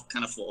 Wow. They're all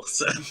kind of full.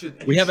 So.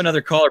 We have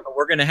another caller, but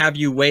we're going to have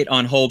you wait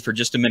on hold for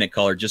just a minute,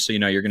 caller, just so you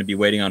know you're going to be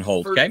waiting on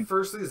hold, okay?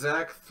 Firstly,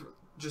 Zach,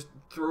 just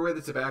throw away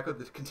the tobacco.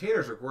 The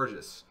containers are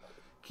gorgeous.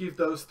 Keep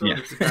those, throw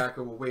the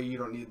tobacco away. You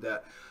don't need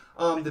that.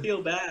 I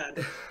feel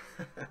bad.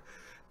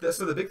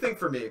 So the big thing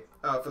for me,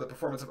 for the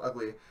performance of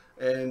Ugly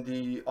and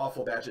the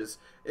awful batches,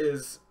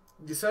 is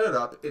you set it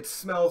up. It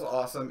smells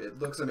awesome. It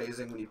looks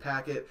amazing when you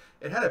pack it.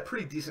 It had a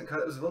pretty decent cut.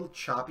 It was a little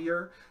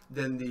choppier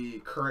than the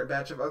current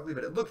batch of Ugly,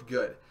 but it looked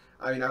good.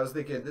 I mean, I was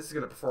thinking this is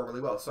going to perform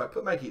really well. So I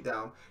put my heat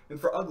down, and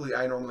for Ugly,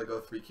 I normally go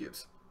 3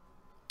 cubes.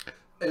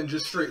 And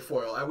just straight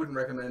foil. I wouldn't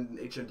recommend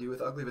an HMD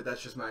with Ugly, but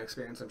that's just my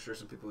experience. I'm sure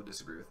some people would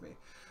disagree with me.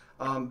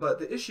 But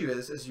the issue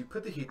is you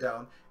put the heat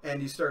down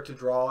and you start to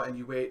draw and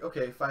you wait,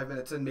 okay, 5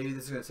 minutes in, maybe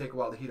this is going to take a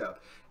while to heat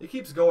up. It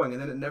keeps going and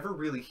then it never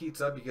really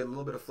heats up. You get a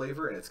little bit of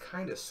flavor and it's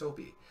kind of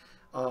soapy.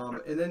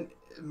 And then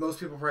most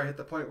people probably hit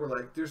the point where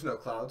like, there's no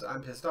clouds,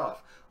 I'm pissed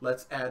off.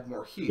 Let's add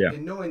more heat. Yeah.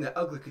 And knowing that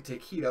Ugly could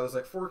take heat, I was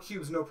like, 4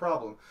 cubes, no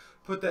problem.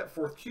 Put that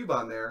 4th cube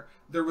on there.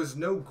 There was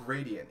no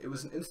gradient. It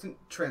was an instant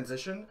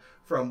transition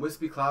from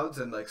wispy clouds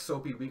and like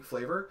soapy, weak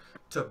flavor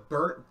to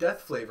burnt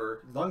death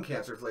flavor, lung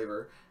cancer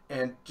flavor,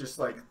 and just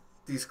like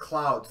these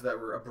clouds that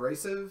were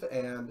abrasive,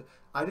 and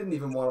I didn't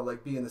even want to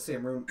like be in the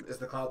same room as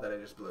the cloud that I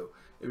just blew.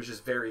 It was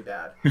just very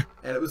bad.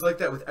 And it was like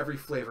that with every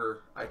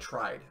flavor I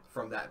tried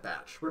from that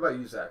batch. What about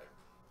you, Zach?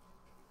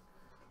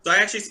 So I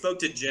actually spoke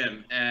to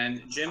Jim,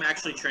 and Jim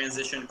actually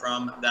transitioned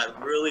from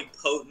that really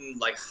potent,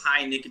 like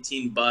high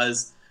nicotine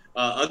buzz,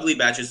 Ugly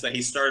batches that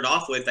he started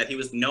off with, that he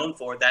was known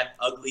for, that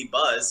ugly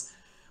buzz,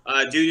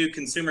 due to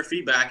consumer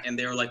feedback, and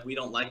they were like, we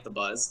don't like the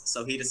buzz,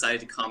 so he decided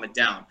to calm it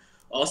down.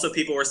 Also,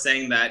 people were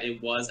saying that it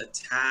was a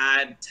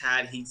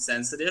tad heat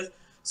sensitive.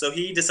 So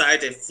he decided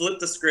to flip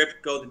the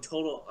script, go the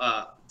total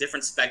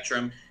different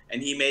spectrum,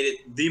 and he made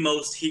it the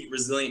most heat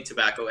resilient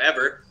tobacco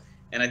ever.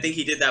 And I think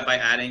he did that by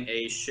adding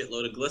a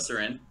shitload of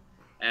glycerin.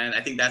 And I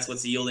think that's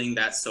what's yielding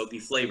that soapy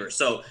flavor.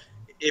 So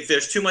if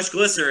there's too much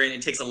glycerin,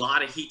 it takes a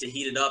lot of heat to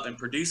heat it up and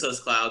produce those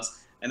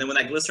clouds. And then when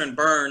that glycerin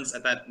burns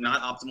at that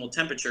not optimal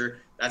temperature,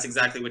 that's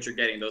exactly what you're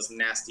getting, those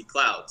nasty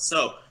clouds.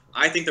 So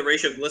I think the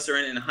ratio of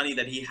glycerin and honey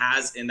that he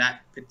has in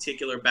that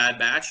particular bad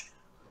batch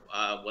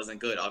wasn't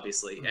good,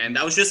 obviously. And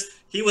that was just,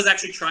 he was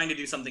actually trying to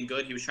do something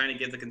good. He was trying to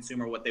give the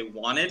consumer what they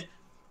wanted.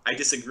 I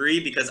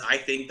disagree because I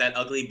think that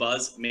Ugly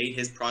Buzz made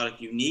his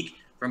product unique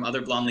from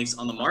other blonde leafs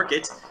on the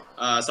market.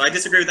 So I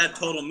disagree with that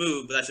total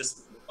move, but that's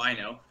just what I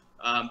know.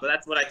 But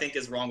that's what I think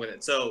is wrong with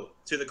it. So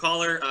to the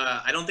caller,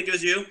 I don't think it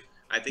was you.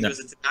 I think it was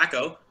a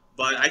tobacco.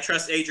 But I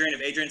trust Adrian.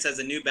 If Adrian says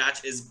the new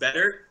batch is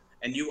better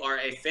and you are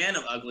a fan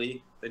of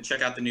Ugly, then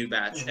check out the new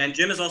batch. And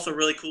Jim is also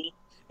really cool.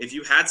 If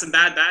you had some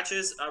bad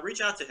batches,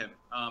 reach out to him.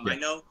 I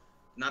know,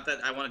 not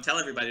that I want to tell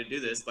everybody to do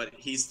this, but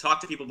he's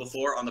talked to people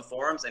before on the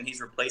forums and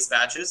he's replaced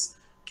batches.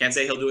 Can't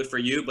say he'll do it for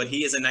you, but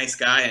he is a nice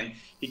guy and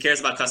he cares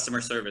about customer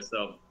service.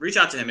 So reach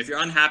out to him. If you're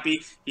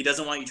unhappy, he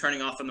doesn't want you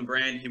turning off from the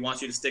brand. He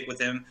wants you to stick with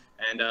him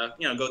and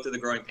go through the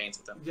growing pains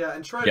with him. Yeah,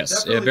 and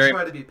definitely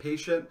try to be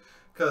patient,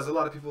 because a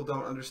lot of people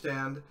don't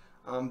understand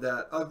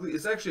that Ugly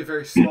is actually a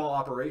very small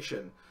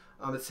operation.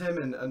 It's him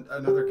and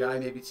another guy,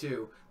 maybe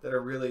two, that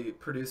are really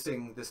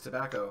producing this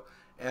tobacco.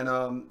 And,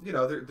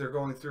 they're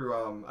going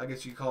through, I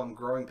guess you call them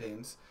growing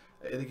pains.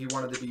 I think he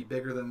wanted to be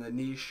bigger than the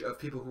niche of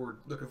people who were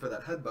looking for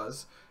that head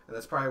buzz. And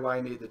that's probably why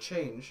he made the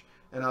change.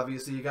 And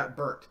obviously he got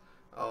burnt.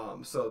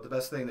 So the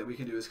best thing that we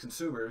can do as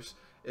consumers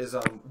is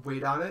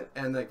wait on it,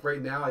 and like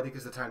right now, I think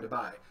is the time to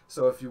buy.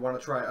 So if you want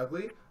to try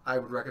Ugly, I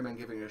would recommend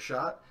giving it a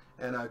shot,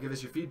 and give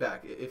us your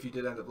feedback if you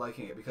did end up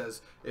liking it.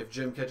 Because if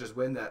Jim catches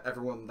wind that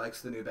everyone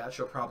likes the new batch,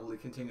 he'll probably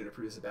continue to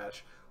produce a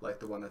batch like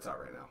the one that's out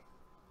right now.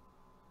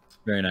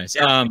 Very nice.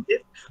 Yeah,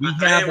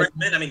 I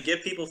recommend. I mean,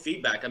 give people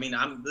feedback. I mean,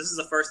 this is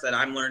the first that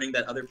I'm learning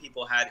that other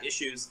people had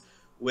issues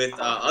with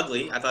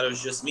Ugly. I thought it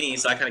was just me,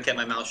 so I kind of kept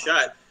my mouth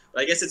shut.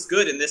 But I guess it's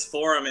good in this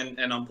forum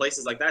and on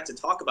places like that to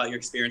talk about your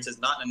experiences,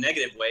 not in a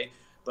negative way,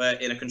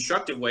 but in a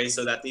constructive way,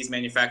 so that these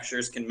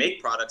manufacturers can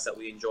make products that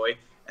we enjoy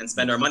and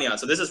spend our money on.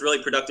 So this is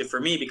really productive for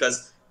me,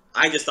 because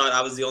I just thought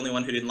I was the only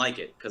one who didn't like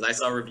it, because I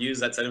saw reviews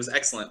that said it was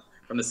excellent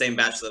from the same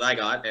batch that I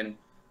got, and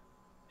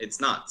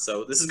it's not.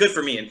 So this is good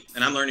for me,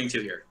 and I'm learning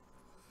too here.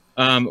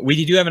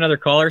 We do have another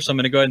caller, so I'm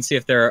going to go ahead and see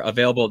if they're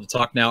available to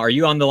talk now. Are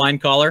you on the line,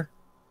 caller?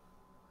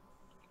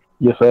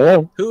 Yes, I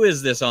am. Who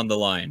is this on the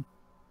line?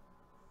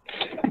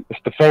 It's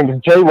the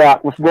famous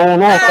J-Rock. What's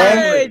going on,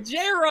 Hey,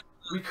 J-Rock!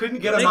 We couldn't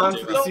get him on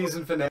for the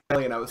season finale,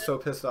 and I was so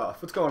pissed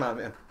off. What's going on,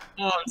 man?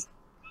 Oh,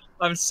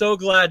 I'm so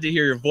glad to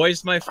hear your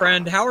voice, my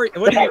friend.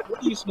 What are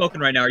you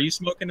smoking right now? Are you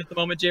smoking at the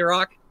moment,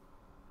 J-Rock?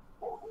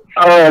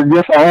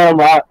 Yes, I am.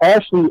 I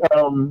actually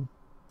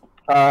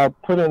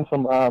put in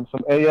some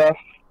AF.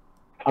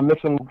 I'm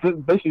mixing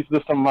basically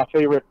just some of my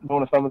favorite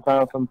during the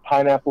summertime, some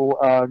pineapple,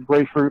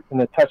 grapefruit,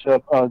 and a touch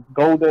of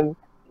golden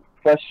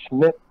fresh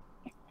mint.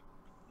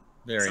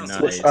 Very Sounds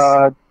nice.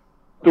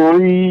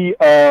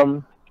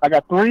 I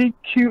got three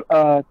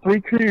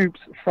cubes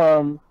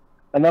from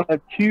another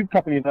cube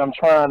company that I'm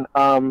trying.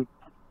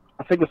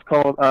 I think it's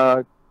called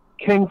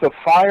Kings of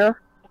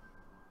Fire.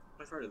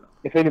 I've heard of them.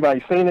 If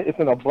anybody's seen it, it's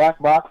in a black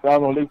box. I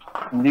don't know, they're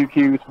new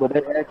cubes, but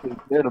they're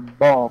the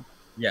bomb.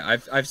 Yeah,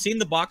 I've seen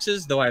the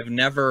boxes, though I've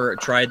never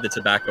tried the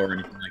tobacco or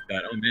anything like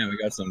that. Oh man, we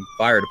got some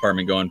fire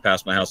department going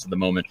past my house at the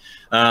moment.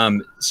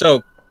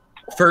 So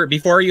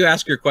before you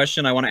ask your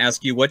question, I want to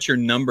ask you, what's your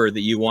number that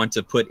you want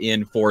to put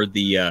in for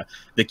the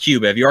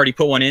cube? Have you already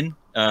put one in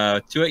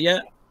to it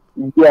yet?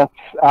 Yes,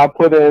 I'll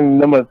put in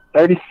number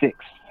 36.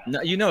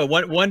 No, you know,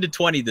 1 to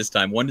 20 this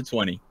time. 1 to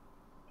 20.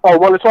 Oh,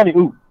 1 to 20.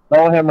 Ooh,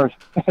 Lord have mercy.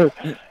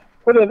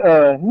 Put in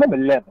number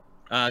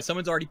 11.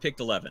 Someone's already picked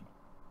 11.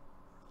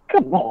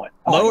 Come on.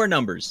 Lower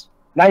numbers.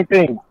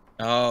 19.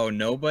 Oh,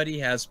 nobody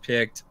has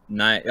picked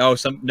 9. Oh,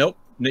 nope.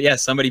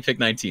 Yes, somebody picked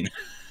 19.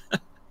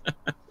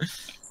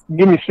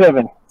 Give me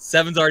 7.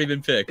 7's already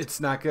been picked.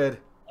 It's not good.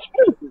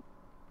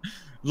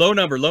 Low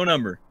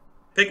number.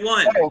 Pick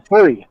one. Oh,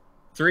 3.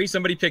 3,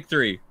 somebody picked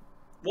 3.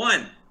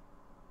 1.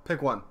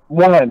 Pick one.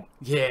 1.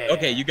 Yeah.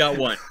 Okay, you got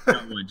one.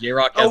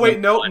 J-Rock. Oh wait,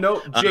 no. one.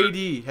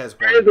 JD has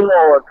Praise the one.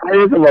 Lord.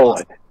 Praise the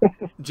Lord.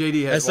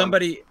 JD has Has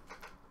somebody?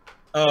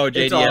 Oh, one.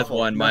 JD It's has awful.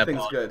 one. My Nothing's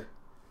apologies. good.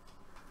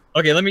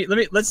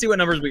 Okay, let's see what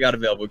numbers we got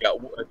available. We got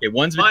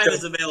one's been 5 picked,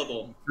 is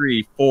available.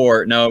 3,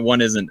 4. No,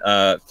 1 isn't.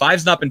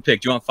 5's not been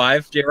picked. Do you want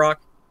 5,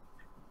 J-Rock?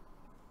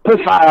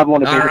 Put 5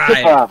 on the All table.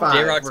 right. Put 5.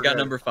 J-Rock's We're got good.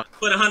 number 5.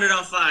 Put 100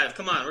 on 5.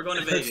 Come on, we're going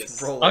to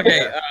Vegas. Roll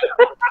Okay.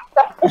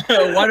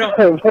 Why don't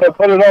Put it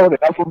on it.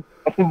 I'm from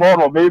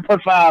Baltimore, baby.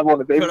 Put 5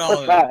 on it, baby. put all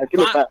Put of 5. Give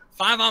me 5.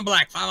 5 on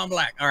black. 5 on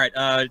black. All right.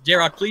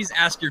 J-Rock, please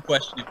ask your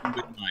question if you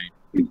wouldn't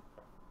mind.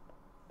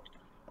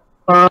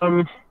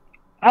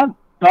 I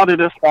thought of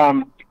this.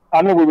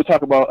 I know we were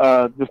talking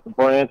about just the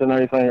brands and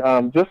everything.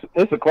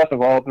 It's a question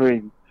for all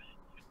three.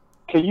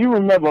 Can you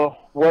remember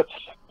what's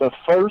the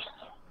first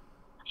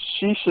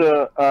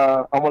shisha?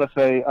 I want to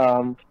say,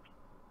 how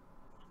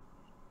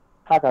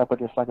can I put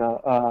this? Like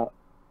a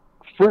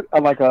fruit,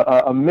 like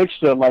a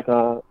mixture, like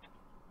a.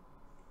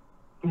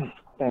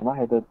 Damn, I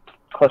had the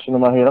question in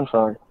my head. I'm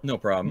sorry. No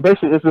problem.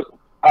 Basically, it's just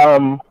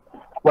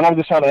when I'm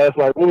just trying to ask,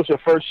 like, what was your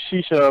first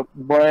shisha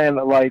brand?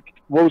 Like,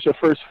 what was your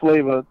first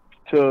flavor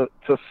to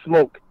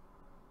smoke?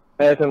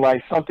 As in,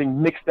 like, something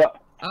mixed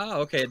up. Oh,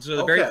 okay. So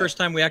the very first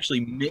time we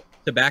actually mixed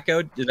tobacco,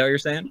 is that what you're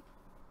saying?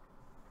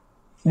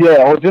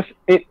 Yeah, or just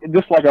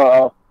like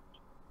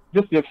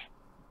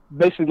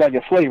basically like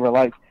a flavor,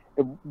 like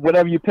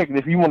whatever you pick.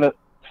 If you want to,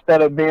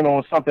 instead of being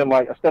on something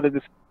like, instead of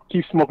just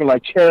keep smoking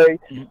like cherry,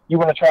 you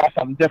want to try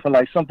something different,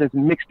 like something's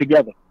mixed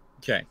together.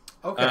 Okay.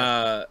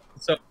 Okay.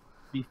 So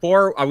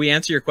before we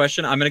answer your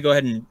question, I'm going to go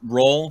ahead and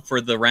roll for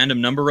the random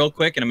number real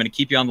quick, and I'm going to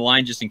keep you on the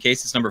line just in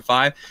case it's number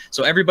 5.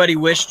 So everybody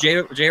wish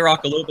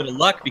J-Rock a little bit of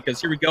luck, because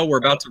here we go. We're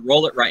about to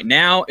roll it right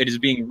now. It is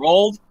being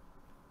rolled.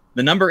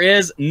 The number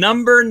is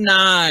number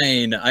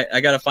 9. I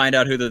got to find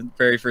out who the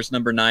very first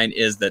number 9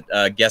 is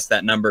that guessed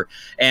that number.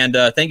 And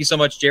thank you so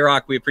much,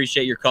 J-Rock. We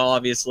appreciate your call,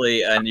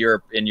 obviously, and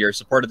your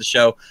support of the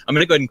show. I'm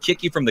going to go ahead and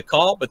kick you from the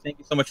call, but thank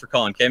you so much for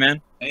calling. Okay,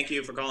 man? Thank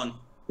you for calling.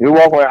 You're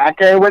welcome. I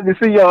can't wait to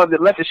see y'all.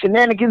 Let the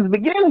shenanigans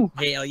begin.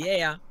 Hell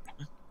yeah!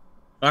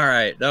 All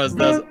right, that was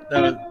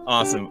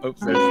awesome.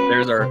 Oops,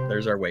 there's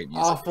our wait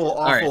music. Awful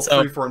right,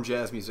 so- freeform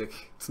jazz music.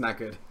 It's not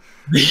good.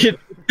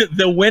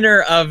 The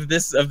winner of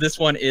this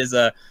one is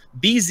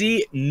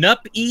BZ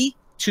Nup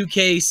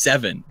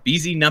 2K7.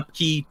 BZ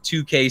Nupkey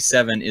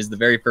 2K7 is the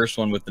very first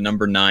one with the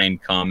number 9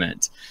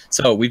 comment.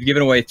 So we've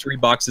given away 3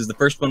 boxes. The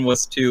first one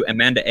was to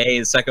Amanda A.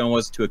 The second one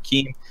was to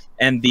Akeem.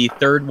 And the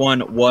third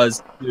one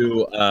was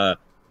to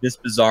this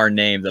bizarre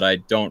name that I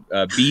don't,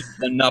 beat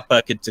the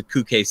Nuppa to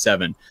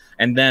KK7.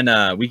 And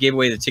then we gave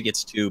away the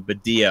tickets to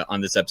Badia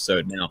on this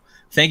episode. Now,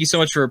 thank you so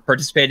much for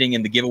participating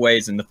in the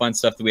giveaways and the fun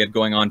stuff that we have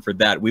going on for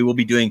that. We will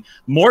be doing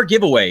more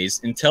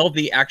giveaways until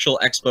the actual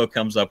expo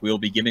comes up. We will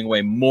be giving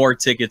away more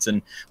tickets,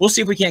 and we'll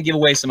see if we can't give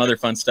away some other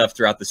fun stuff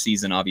throughout the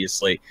season,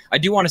 obviously. I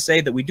do want to say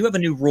that we do have a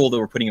new rule that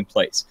we're putting in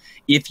place.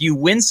 If you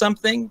win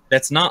something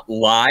that's not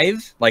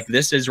live, like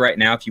this is right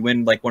now, if you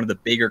win like one of the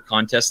bigger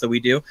contests that we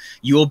do,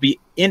 you will be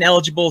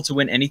ineligible to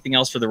win anything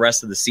else for the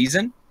rest of the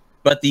season.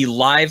 But the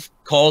live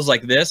calls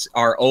like this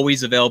are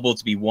always available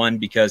to be won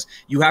because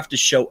you have to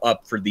show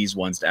up for these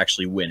ones to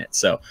actually win it.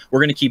 So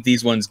we're going to keep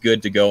these ones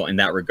good to go in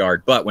that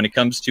regard. But when it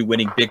comes to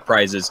winning big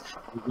prizes,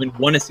 you win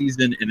one a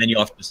season, and then you'll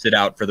have to sit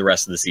out for the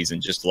rest of the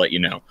season, just to let you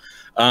know.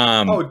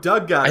 Oh,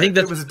 Doug got it. I think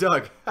it was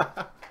Doug.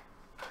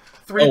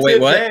 Wait,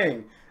 what?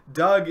 Gang.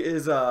 Doug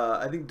is,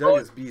 I think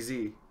Doug is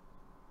BZ.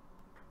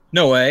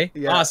 No way.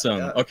 Yeah, awesome.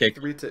 yeah. Okay.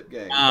 3-tip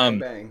gang. Bang,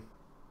 bang.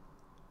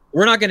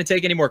 We're not going to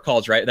take any more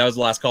calls, right? That was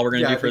the last call we're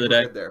going to do for the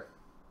day. There.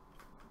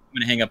 I'm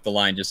going to hang up the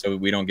line just so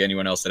we don't get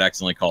anyone else that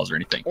accidentally calls or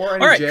anything. Or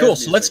any all right, cool.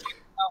 music.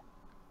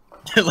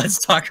 So let's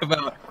talk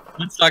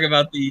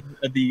about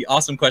the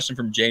awesome question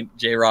from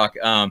J Rock.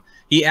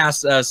 He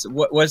asked us,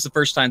 what was the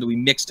first time that we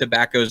mixed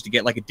tobaccos to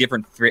get like a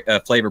different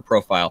flavor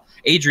profile?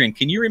 Adrian,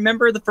 can you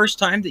remember the first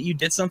time that you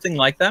did something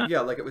like that? Yeah,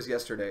 like it was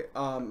yesterday.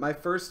 My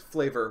first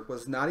flavor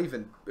was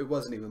it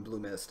wasn't even Blue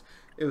Mist.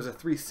 It was a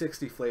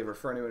 360 flavor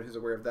for anyone who's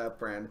aware of that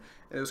brand.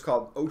 And it was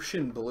called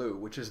Ocean Blue,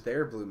 which is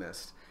their Blue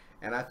Mist.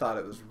 And I thought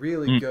it was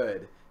really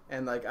good.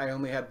 And like I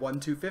only had one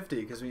 250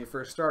 because when you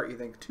first start, you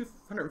think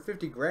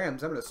 250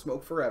 grams, I'm going to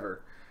smoke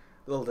forever.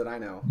 Little did I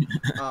know.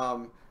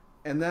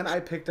 And then I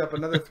picked up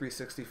another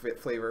 360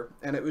 flavor,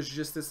 and it was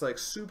just this like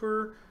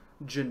super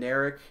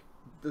generic.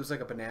 It was like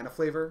a banana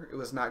flavor. It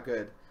was not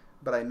good,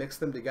 but I mixed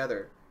them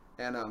together,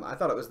 and I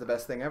thought it was the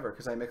best thing ever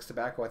because I mixed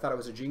tobacco. I thought I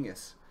was a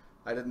genius.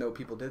 I didn't know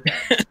people did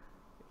that,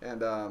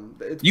 and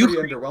it's pretty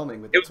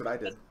underwhelming, but that's what I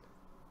did.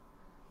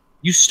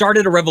 You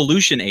started a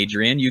revolution,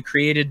 Adrian. You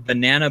created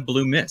Banana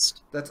Blue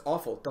Mist. That's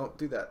awful. Don't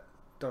do that.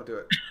 Don't do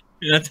it.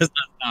 That does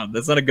not sound.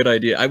 That's not a good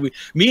idea.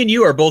 Me and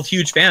you are both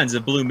huge fans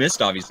of Blue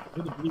Mist, obviously.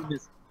 We're the Blue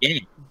Mist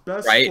gang,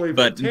 best right? flavor.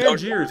 But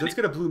Tangiers. Let's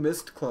get a Blue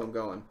Mist clone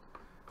going.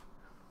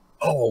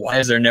 Oh, why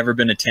has there never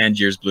been a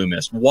Tangiers Blue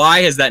Mist?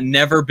 Why has that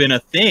never been a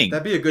thing?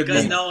 That'd be a good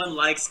because name. no one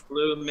likes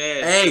Blue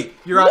Mist. Hey,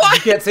 you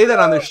can't say that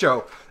on this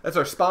show. That's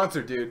our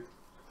sponsor, dude.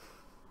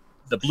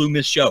 The Blue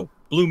Mist Show.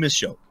 Blue Mist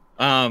Show.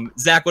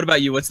 Zach, what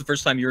about you? What's the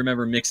first time you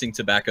remember mixing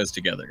tobaccos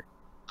together?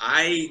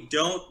 I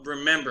don't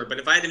remember, but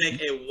if I had to make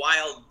a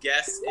wild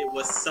guess, it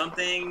was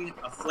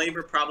a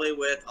flavor probably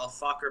with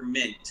Alfaker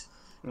mint.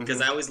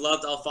 Because I always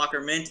loved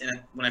Alfaker mint,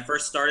 and when I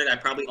first started, I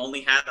probably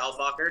only had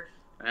Alfaker.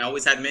 I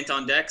always had mint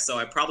on deck, so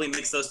I probably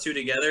mixed those two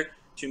together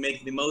to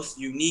make the most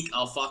unique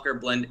Alfaker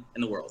blend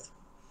in the world.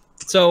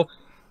 So,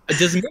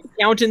 does mint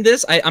count in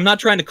this? I'm not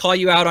trying to call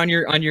you out on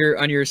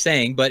your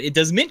saying, but it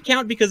does mint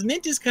count because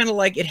mint is kind of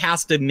like it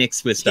has to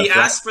mix with stuff. He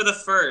asked for the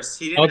first.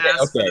 He didn't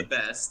ask for the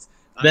best.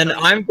 Then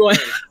I'm going.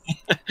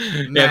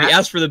 Yeah, if he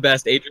asked for the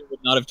best, Adrian would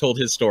not have told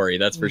his story.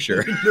 That's for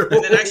sure.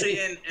 And then actually,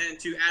 and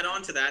to add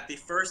on to that, the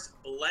first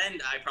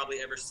blend I probably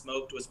ever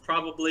smoked was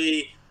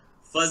probably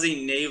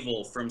Fuzzy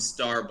Navel from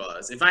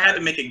Starbuzz. If I had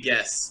to make a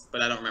guess,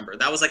 but I don't remember.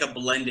 That was like a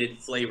blended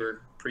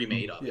flavor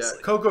pre-made, obviously.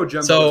 Yeah, Cocoa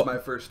Jumbo was my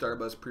first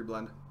Starbuzz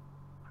pre-blend.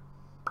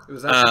 It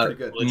was actually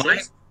pretty good.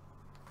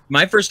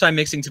 My first time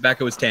mixing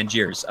tobacco was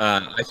Tangiers.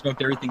 I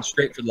smoked everything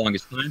straight for the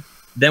longest time.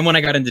 Then when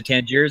I got into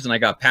Tangiers and I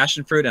got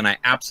passion fruit, and I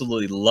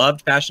absolutely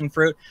loved passion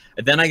fruit.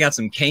 And then I got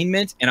some cane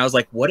mint, and I was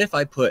like, what if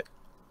I put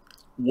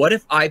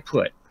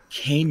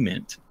cane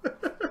mint?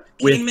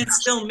 Cane mint's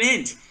still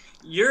mint.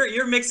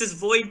 Your mix is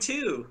void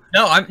too.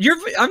 No, I'm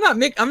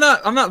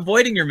not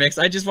voiding your mix.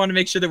 I just want to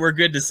make sure that we're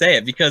good to say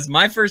it because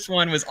my first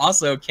one was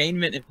also cane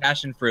mint and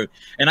passion fruit,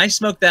 and I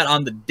smoked that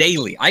on the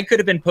daily. I could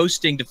have been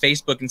posting to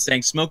Facebook and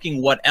saying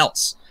smoking what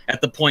else at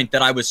the point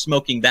that I was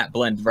smoking that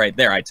blend right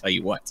there. I tell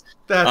you what.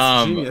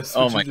 That's genius.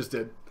 What you just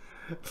did.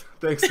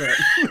 Thanks, man.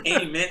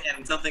 Cane mint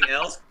and something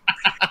else.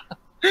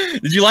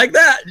 Did you like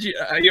that?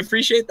 You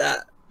appreciate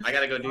that? I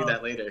gotta go do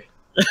that later.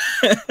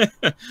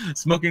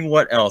 Smoking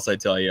what else, I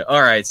tell you.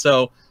 All right,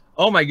 so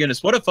oh my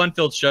goodness, what a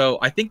fun-filled show.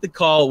 I think the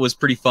call was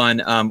pretty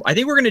fun. I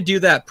think we're going to do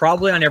that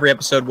probably on every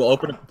episode. We'll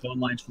open up the phone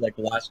lines for like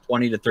the last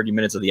 20 to 30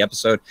 minutes of the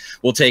episode.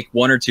 We'll take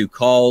 1 or 2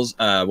 calls.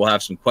 We'll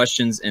have some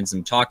questions and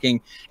some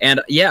talking.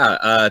 And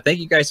yeah, thank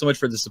you guys so much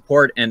for the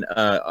support and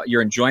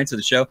your enjoyance of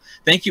the show.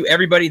 Thank you,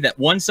 everybody that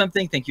won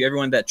something. Thank you,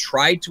 everyone that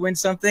tried to win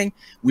something.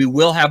 We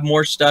will have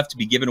more stuff to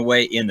be given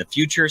away in the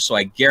future, so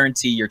I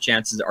guarantee your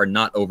chances are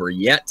not over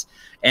yet.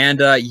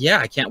 And yeah,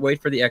 I can't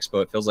wait for the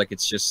expo. It feels like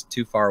it's just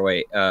too far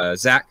away.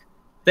 Zach,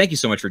 thank you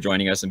so much for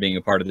joining us and being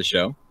a part of the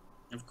show.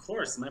 Of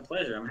course, my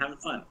pleasure. I'm having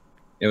fun.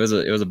 It was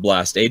a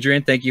blast.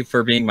 Adrian, thank you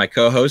for being my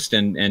co-host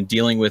and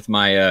dealing with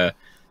my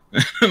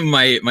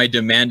my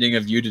demanding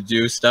of you to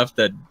do stuff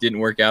that didn't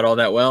work out all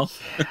that well.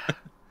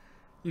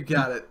 You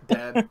got it,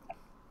 Dad.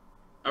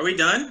 Are we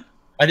done?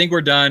 I think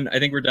we're done. I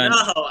think we're done. No,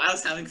 I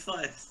was having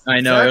fun. I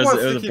know Zach it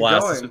wants was to a keep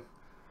blast. going.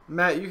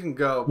 Matt, you can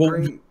go.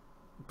 Well,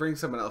 Bring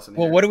someone else in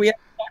Well, here. what do we have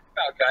to talk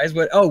about, guys?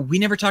 What? Oh, we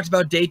never talked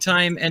about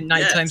daytime and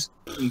nighttime. Yes.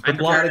 You I gotta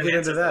forgot get to into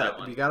answer that.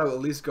 one. You gotta at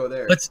least go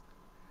there.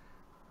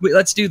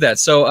 Let's do that.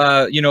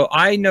 So, you know,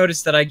 I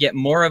noticed that I get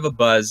more of a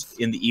buzz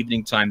in the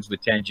evening times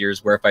with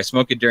Tangiers, where if I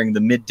smoke it during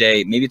the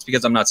midday, maybe it's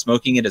because I'm not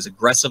smoking it as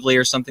aggressively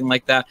or something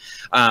like that.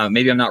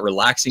 Maybe I'm not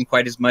relaxing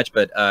quite as much.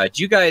 But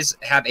do you guys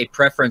have a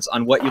preference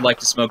on what you like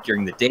to smoke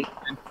during the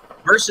daytime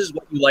versus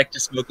what you like to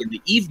smoke in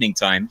the evening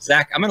time?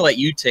 Zach, I'm going to let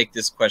you take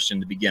this question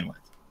to begin with.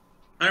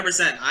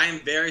 100%. I am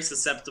very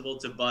susceptible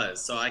to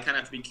buzz, so I kind of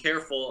have to be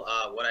careful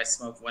what I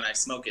smoke when I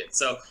smoke it.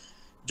 So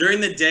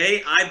during the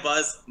day, I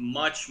buzz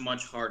much,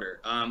 much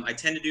harder. I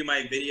tend to do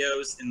my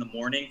videos in the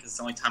morning because it's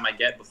the only time I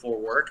get before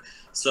work.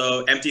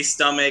 So empty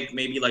stomach,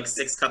 maybe like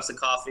 6 cups of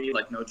coffee,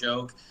 like no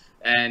joke.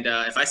 And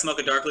if I smoke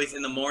a dark leaf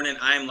in the morning,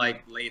 I'm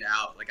like laid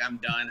out. Like I'm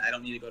done. I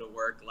don't need to go to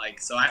work. Like,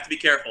 so I have to be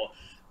careful.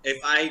 If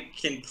I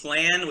can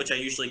plan, which I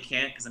usually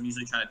can't because I'm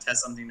usually trying to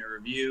test something to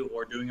review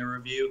or doing a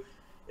review.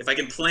 If I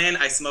can plan,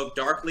 I smoke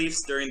dark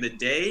leaves during the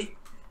day,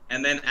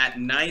 and then at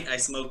night I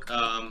smoke.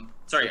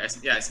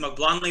 I smoke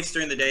blonde leaves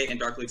during the day and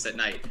dark leaves at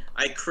night.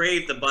 I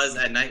crave the buzz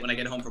at night when I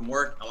get home from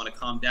work. I want to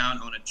calm down.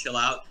 I want to chill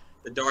out.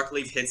 The dark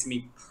leaf hits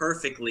me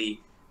perfectly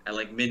at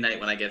like midnight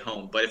when I get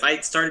home. But if I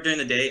started during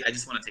the day, I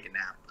just want to take a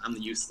nap. I'm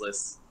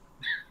useless.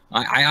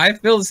 I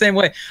feel the same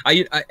way.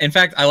 In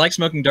fact, I like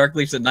smoking dark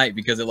leaves at night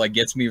because it like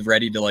gets me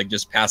ready to like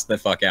just pass the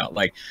fuck out.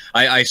 Like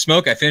I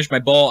smoke, I finish my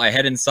bowl, I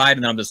head inside,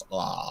 and then I'm just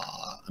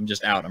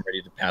out. I'm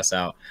ready to pass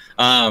out.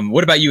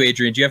 What about you,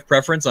 Adrian? Do you have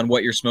preference on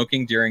what you're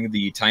smoking during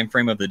the time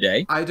frame of the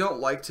day? I don't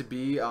like to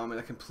be in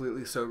a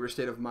completely sober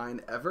state of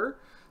mind ever.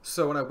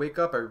 So when I wake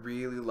up, I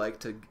really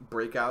like to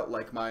break out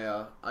like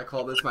my I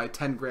call this my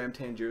 10-gram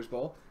Tangiers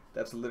bowl.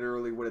 That's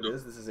literally what it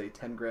is. This is a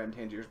 10-gram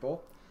Tangiers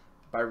bowl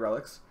by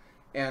Relics.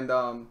 And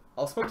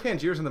I'll smoke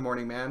Tangiers in the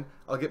morning, man.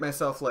 I'll get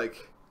myself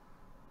like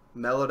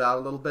mellowed out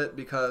a little bit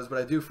because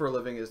what I do for a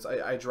living is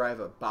I drive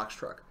a box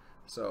truck.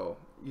 So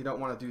you don't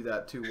want to do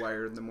that too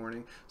wired in the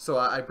morning. So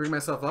I bring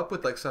myself up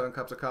with like 7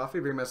 cups of coffee,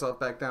 bring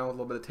myself back down with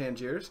a little bit of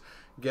Tangiers,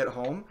 get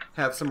home,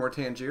 have some more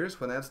Tangiers.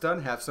 When that's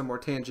done, have some more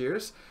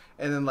Tangiers.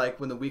 And then like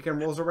when the weekend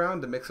rolls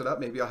around to mix it up,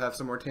 maybe I'll have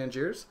some more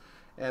Tangiers.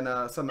 And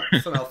some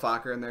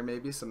Alfaca in there,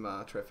 maybe some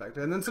Trifecta,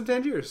 and then some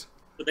Tangiers.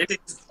 So basically,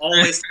 it's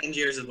always 10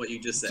 years is what you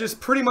just said.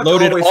 Just pretty much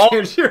Loaded always all-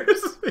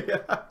 Tangiers.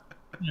 Yeah.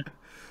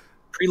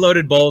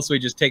 Preloaded bowl, so he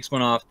just takes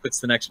one off, puts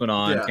the next one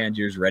on, Yeah.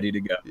 Tangiers ready to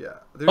go. Yeah.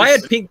 If I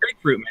had pink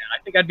grapefruit, man,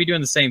 I think I'd be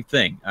doing the same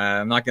thing.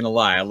 I'm not gonna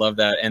lie, I love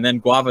that. And then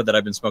guava that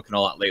I've been smoking a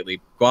lot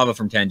lately. Guava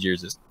from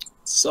Tangiers is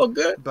so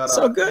good,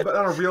 so good. But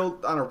on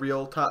a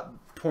real top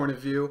point of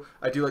view,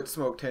 I do like to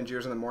smoke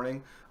Tangiers in the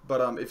morning.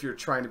 But if you're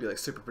trying to be like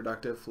super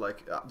productive,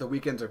 like the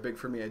weekends are big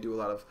for me. I do a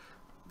lot of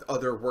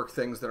other work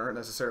things that aren't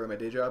necessarily my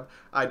day job.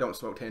 I don't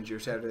smoke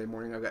Tangiers Saturday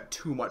morning. I've got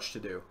too much to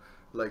do.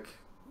 Like,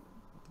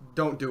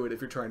 don't do it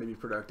if you're trying to be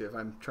productive.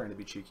 I'm trying to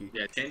be cheeky.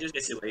 Yeah, Tangiers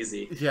gets you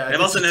lazy. Yeah.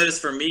 I've also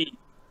noticed for me,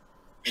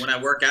 when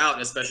I work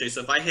out, especially,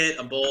 so if I hit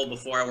a bowl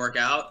before I work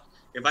out,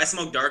 if I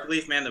smoke dark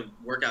leaf, man, the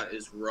workout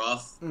is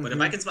rough. Mm-hmm. But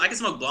if I can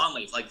smoke blonde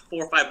leaf, like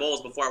 4 or 5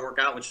 bowls before I work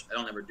out, which I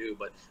don't ever do,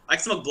 but I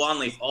can smoke blonde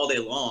leaf all day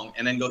long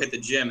and then go hit the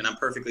gym and I'm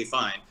perfectly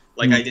fine.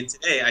 Like I did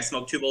today, I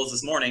smoked 2 bowls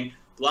this morning,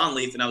 blonde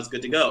leaf, and I was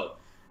good to go.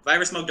 If I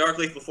ever smoke dark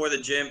leaf before the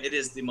gym, it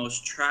is the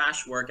most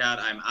trash workout.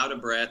 I'm out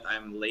of breath.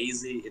 I'm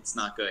lazy. It's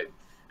not good.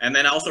 And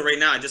then also right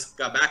now, I just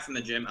got back from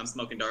the gym. I'm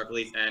smoking dark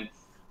leaf, and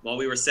while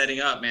we were setting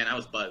up, man, I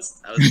was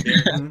buzzed. I was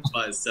very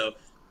buzzed. So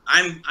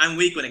I'm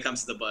weak when it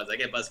comes to the buzz. I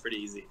get buzzed pretty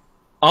easy.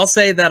 I'll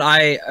say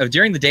that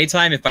during the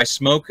daytime, if I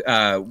smoke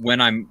when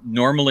I'm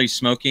normally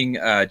smoking,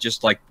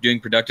 just like doing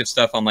productive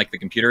stuff on like the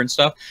computer and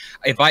stuff,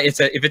 if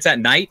it's at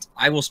night,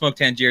 I will smoke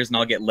Tangiers and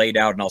I'll get laid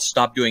out and I'll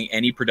stop doing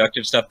any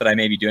productive stuff that I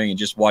may be doing and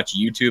just watch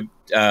YouTube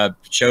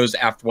shows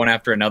one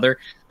after another.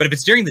 But if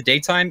it's during the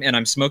daytime and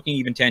I'm smoking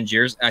even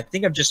Tangiers, I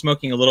think I'm just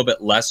smoking a little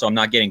bit less, so I'm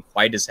not getting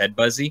quite as head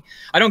buzzy.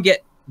 I don't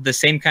get the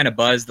same kind of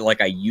buzz that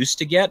like I used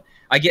to get.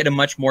 I get a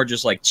much more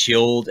just like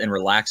chilled and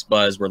relaxed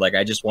buzz where like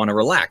I just want to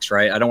relax,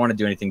 right? I don't want to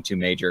do anything too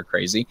major or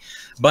crazy.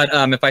 But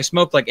if I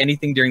smoke like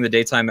anything during the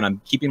daytime and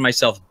I'm keeping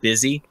myself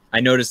busy,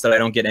 I notice that I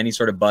don't get any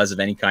sort of buzz of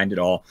any kind at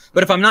all.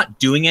 But if I'm not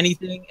doing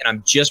anything and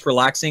I'm just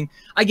relaxing,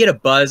 I get a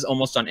buzz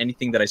almost on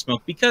anything that I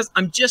smoke because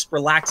I'm just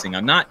relaxing.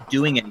 I'm not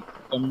doing anything.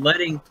 I'm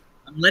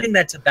letting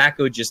that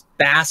tobacco just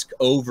bask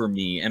over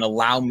me and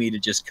allow me to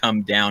just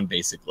come down,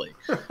 basically.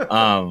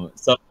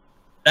 So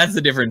that's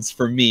the difference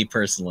for me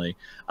personally.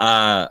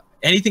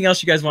 Anything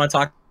else you guys want to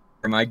talk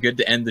Am I good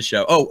to end the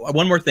show? Oh,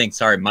 one more thing.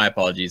 Sorry, my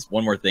apologies.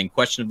 One more thing.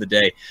 Question of the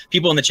day.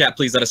 People in the chat,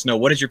 please let us know.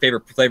 What is your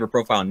favorite flavor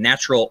profile,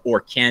 natural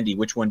or candy?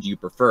 Which one do you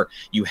prefer?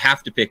 You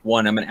have to pick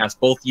one. I'm going to ask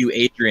both you,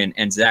 Adrian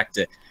and Zach,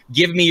 to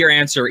give me your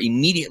answer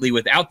immediately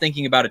without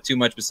thinking about it too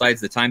much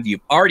besides the time that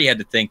you've already had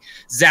to think.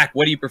 Zach,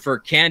 what do you prefer,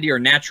 candy or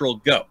natural?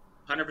 Go.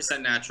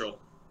 100% natural.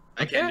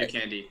 I can't do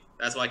candy.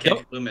 That's why I can't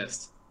do Blue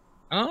Mist.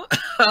 Oh,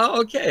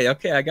 okay,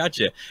 I got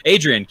you.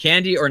 Adrian,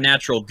 candy or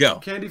natural? Go.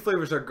 Candy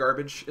flavors are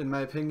garbage, in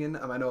my opinion.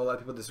 I know a lot of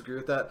people disagree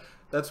with that.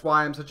 That's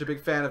why I'm such a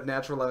big fan of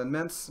natural lemon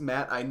mints.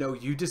 Matt, I know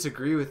you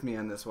disagree with me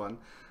on this one.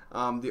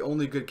 The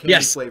only good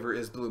candy flavor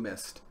is Blue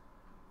Mist.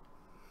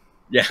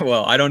 Yeah,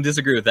 well, I don't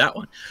disagree with that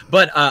one.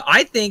 But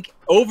I think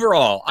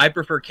overall, I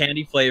prefer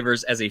candy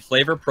flavors as a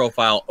flavor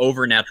profile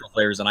over natural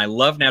flavors. And I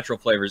love natural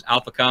flavors.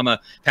 Alpha Kama,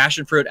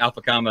 passion fruit,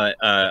 Alpha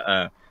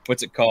Kama,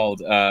 what's it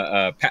called?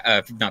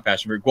 Not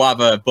passion fruit,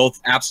 guava,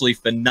 both absolutely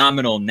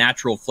phenomenal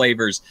natural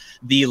flavors.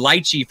 The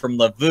lychee from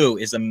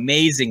Lavu is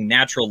amazing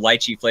natural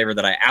lychee flavor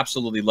that I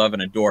absolutely love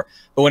and adore.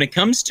 But when it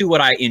comes to what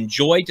I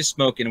enjoy to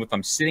smoke, and if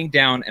I'm sitting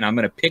down and I'm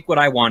going to pick what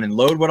I want and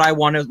load what I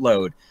want to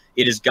load,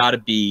 it has got to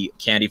be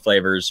candy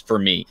flavors for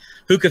me.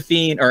 Hookah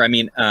Fiend, or I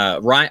mean,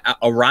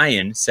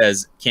 Orion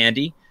says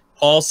candy.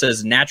 Paul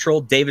says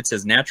natural. David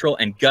says natural.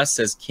 And Gus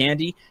says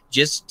candy,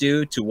 just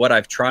due to what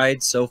I've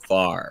tried so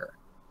far.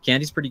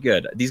 Candy's pretty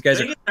good. These guys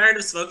are tired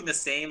of smoking the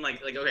same,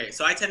 like okay,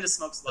 so I tend to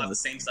smoke a lot of the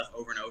same stuff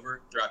over and over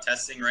throughout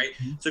testing, right?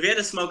 So if you had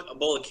to smoke a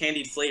bowl of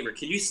candied flavor,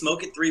 can you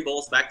smoke it 3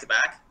 bowls back to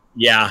back?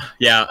 Yeah.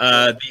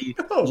 The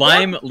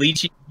lime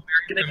lychee.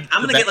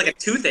 I'm gonna get like a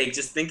toothache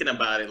just thinking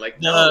about it. Like,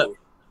 no.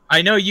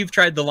 I know you've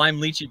tried the lime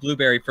lychee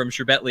blueberry from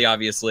Sherbetli,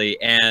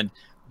 obviously, and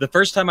the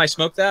first time I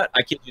smoked that,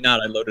 I kid you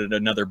not, I loaded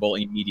another bowl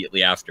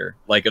immediately after,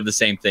 like of the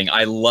same thing.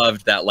 I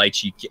loved that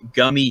lychee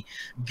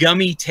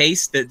gummy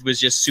taste that was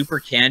just super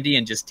candy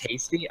and just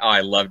tasty. Oh, I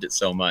loved it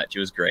so much. It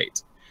was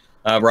great.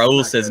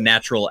 Raul says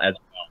natural as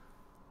well.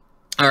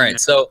 All right,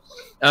 so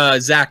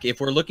Zach,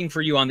 if we're looking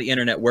for you on the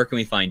internet, where can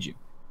we find you?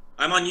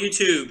 I'm on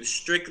YouTube,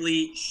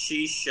 Strictly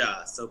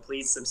Shisha, so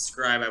please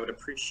subscribe. I would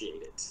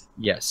appreciate it.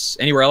 Yes.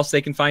 Anywhere else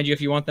they can find you if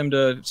you want them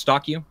to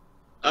stalk you?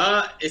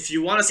 If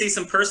you want to see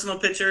some personal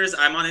pictures,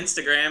 I'm on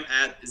Instagram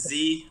at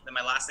Z, then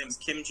my last name is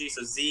Kimji,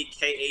 so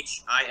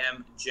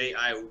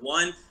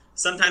ZKHIMJI1.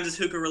 Sometimes it's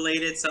hookah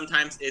related,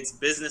 sometimes it's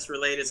business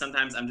related,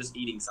 sometimes I'm just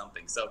eating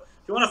something. So if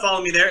you want to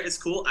follow me there, it's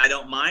cool. I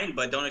don't mind,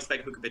 but don't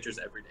expect hookah pictures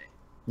every day.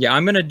 Yeah,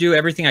 I'm going to do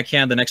everything I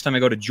can the next time I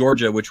go to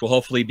Georgia, which will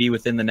hopefully be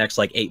within the next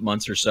like 8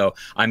 months or so.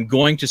 I'm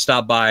going to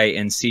stop by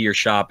and see your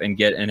shop and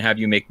have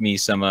you make me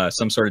some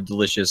sort of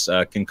delicious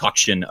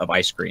concoction of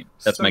ice cream.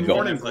 That's my goal.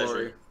 Morning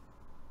Glory.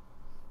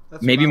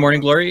 Maybe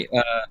Morning Glory.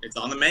 It's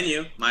on the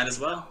menu. Might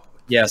as well.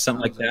 Yeah,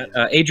 something like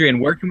that.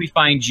 Adrian, where can we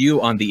find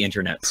you on the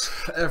internet?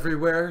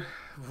 Everywhere.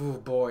 Oh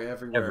boy,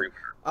 everywhere.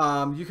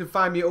 You can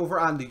find me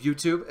over on the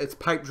YouTube. It's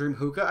Pipe Dream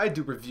Hookah. I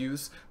do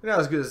reviews. They're not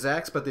as good as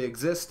Zach's, but they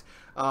exist.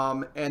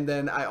 And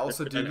then I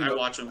also do. I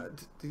watch him.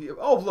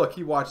 Oh, look,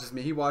 he watches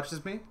me. He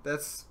watches me.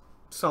 That's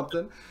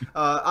something.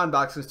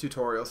 Unboxings,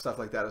 tutorials, stuff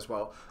like that as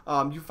well.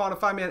 You want to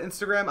find me on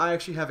Instagram? I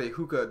actually have a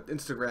hookah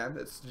Instagram.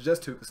 It's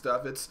just hookah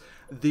stuff. It's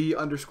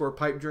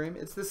 _pipe dream.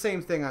 It's the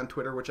same thing on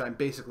Twitter, which I'm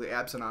basically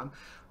absent on.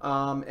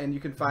 And you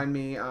can find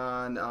me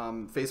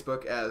on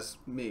Facebook as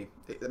me.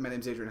 My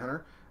name's Adrian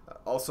Hunter.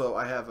 Also,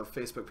 I have a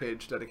Facebook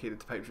page dedicated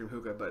to Pipe Dream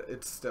Hookah, but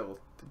it's still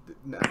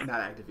not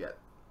active yet.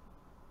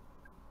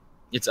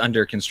 It's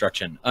under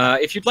construction.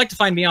 If you'd like to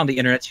find me on the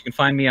internet, you can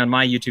find me on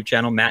my YouTube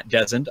channel, Matt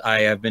Desend. I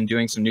have been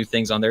doing some new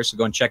things on there, so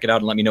go and check it out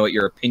and let me know what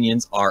your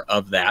opinions are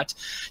of that.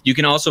 You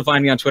can also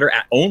find me on Twitter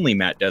at only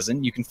Matt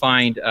Desend. You can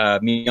find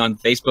me on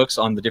Facebooks,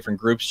 on the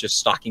different groups, just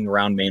stalking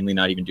around, mainly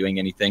not even doing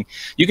anything.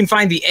 You can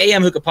find the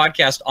AM Hookah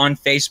Podcast on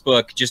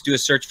Facebook. Just do a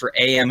search for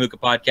AM Hookah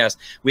Podcast.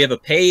 We have a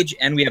page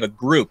and we have a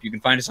group. You can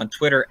find us on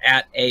Twitter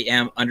at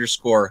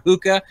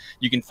AM_Hookah.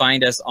 You can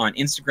find us on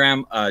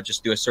Instagram.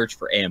 Just do a search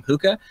for AM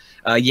Hookah.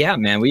 Yeah,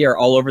 man, we are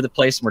all over the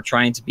place and we're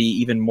trying to be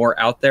even more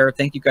out there.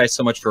 Thank you guys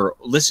so much for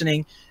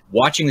listening,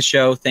 watching the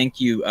show.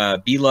 Thank you,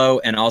 Bilo,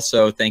 and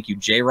also thank you,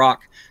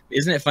 J-Rock.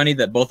 Isn't it funny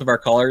that both of our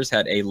callers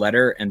had a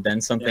letter and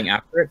then something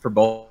after it for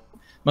both?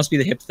 Must be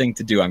the hip thing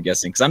to do, I'm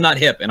guessing, because I'm not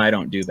hip and I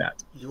don't do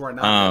that. You are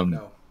not hip,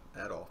 no,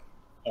 at all.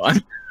 Oh,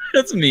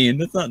 that's mean.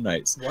 That's not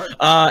nice. What?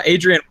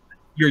 Adrian,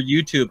 your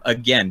YouTube,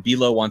 again,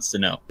 Bilo wants to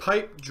know.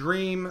 Pipe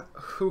Dream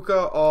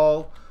Hookah,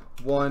 all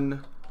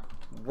one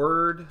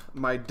word.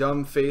 My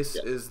dumb face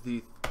is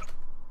the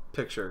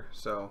picture,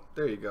 so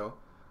there you go.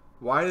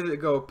 Why did it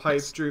go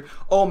Pipe Dream?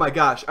 Oh my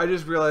gosh, I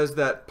just realized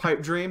that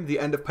Pipe Dream, the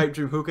end of Pipe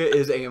Dream Hookah,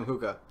 is AM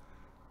Hookah.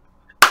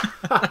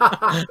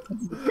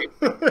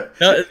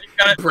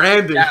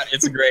 Branding. Yeah,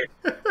 it's great.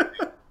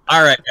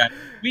 All right, guys.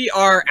 We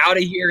are out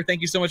of here. Thank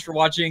you so much for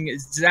watching.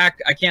 Zach,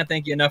 I can't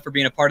thank you enough for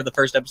being a part of the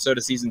first episode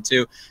of Season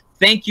 2.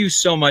 Thank you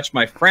so much,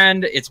 my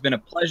friend. It's been a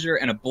pleasure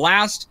and a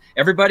blast.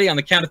 Everybody, on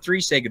the count of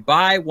 3, say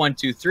goodbye. 1,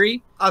 2,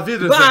 3. Auf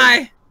Wiedersehen.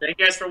 Bye. Thank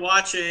you guys for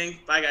watching.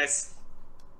 Bye, guys.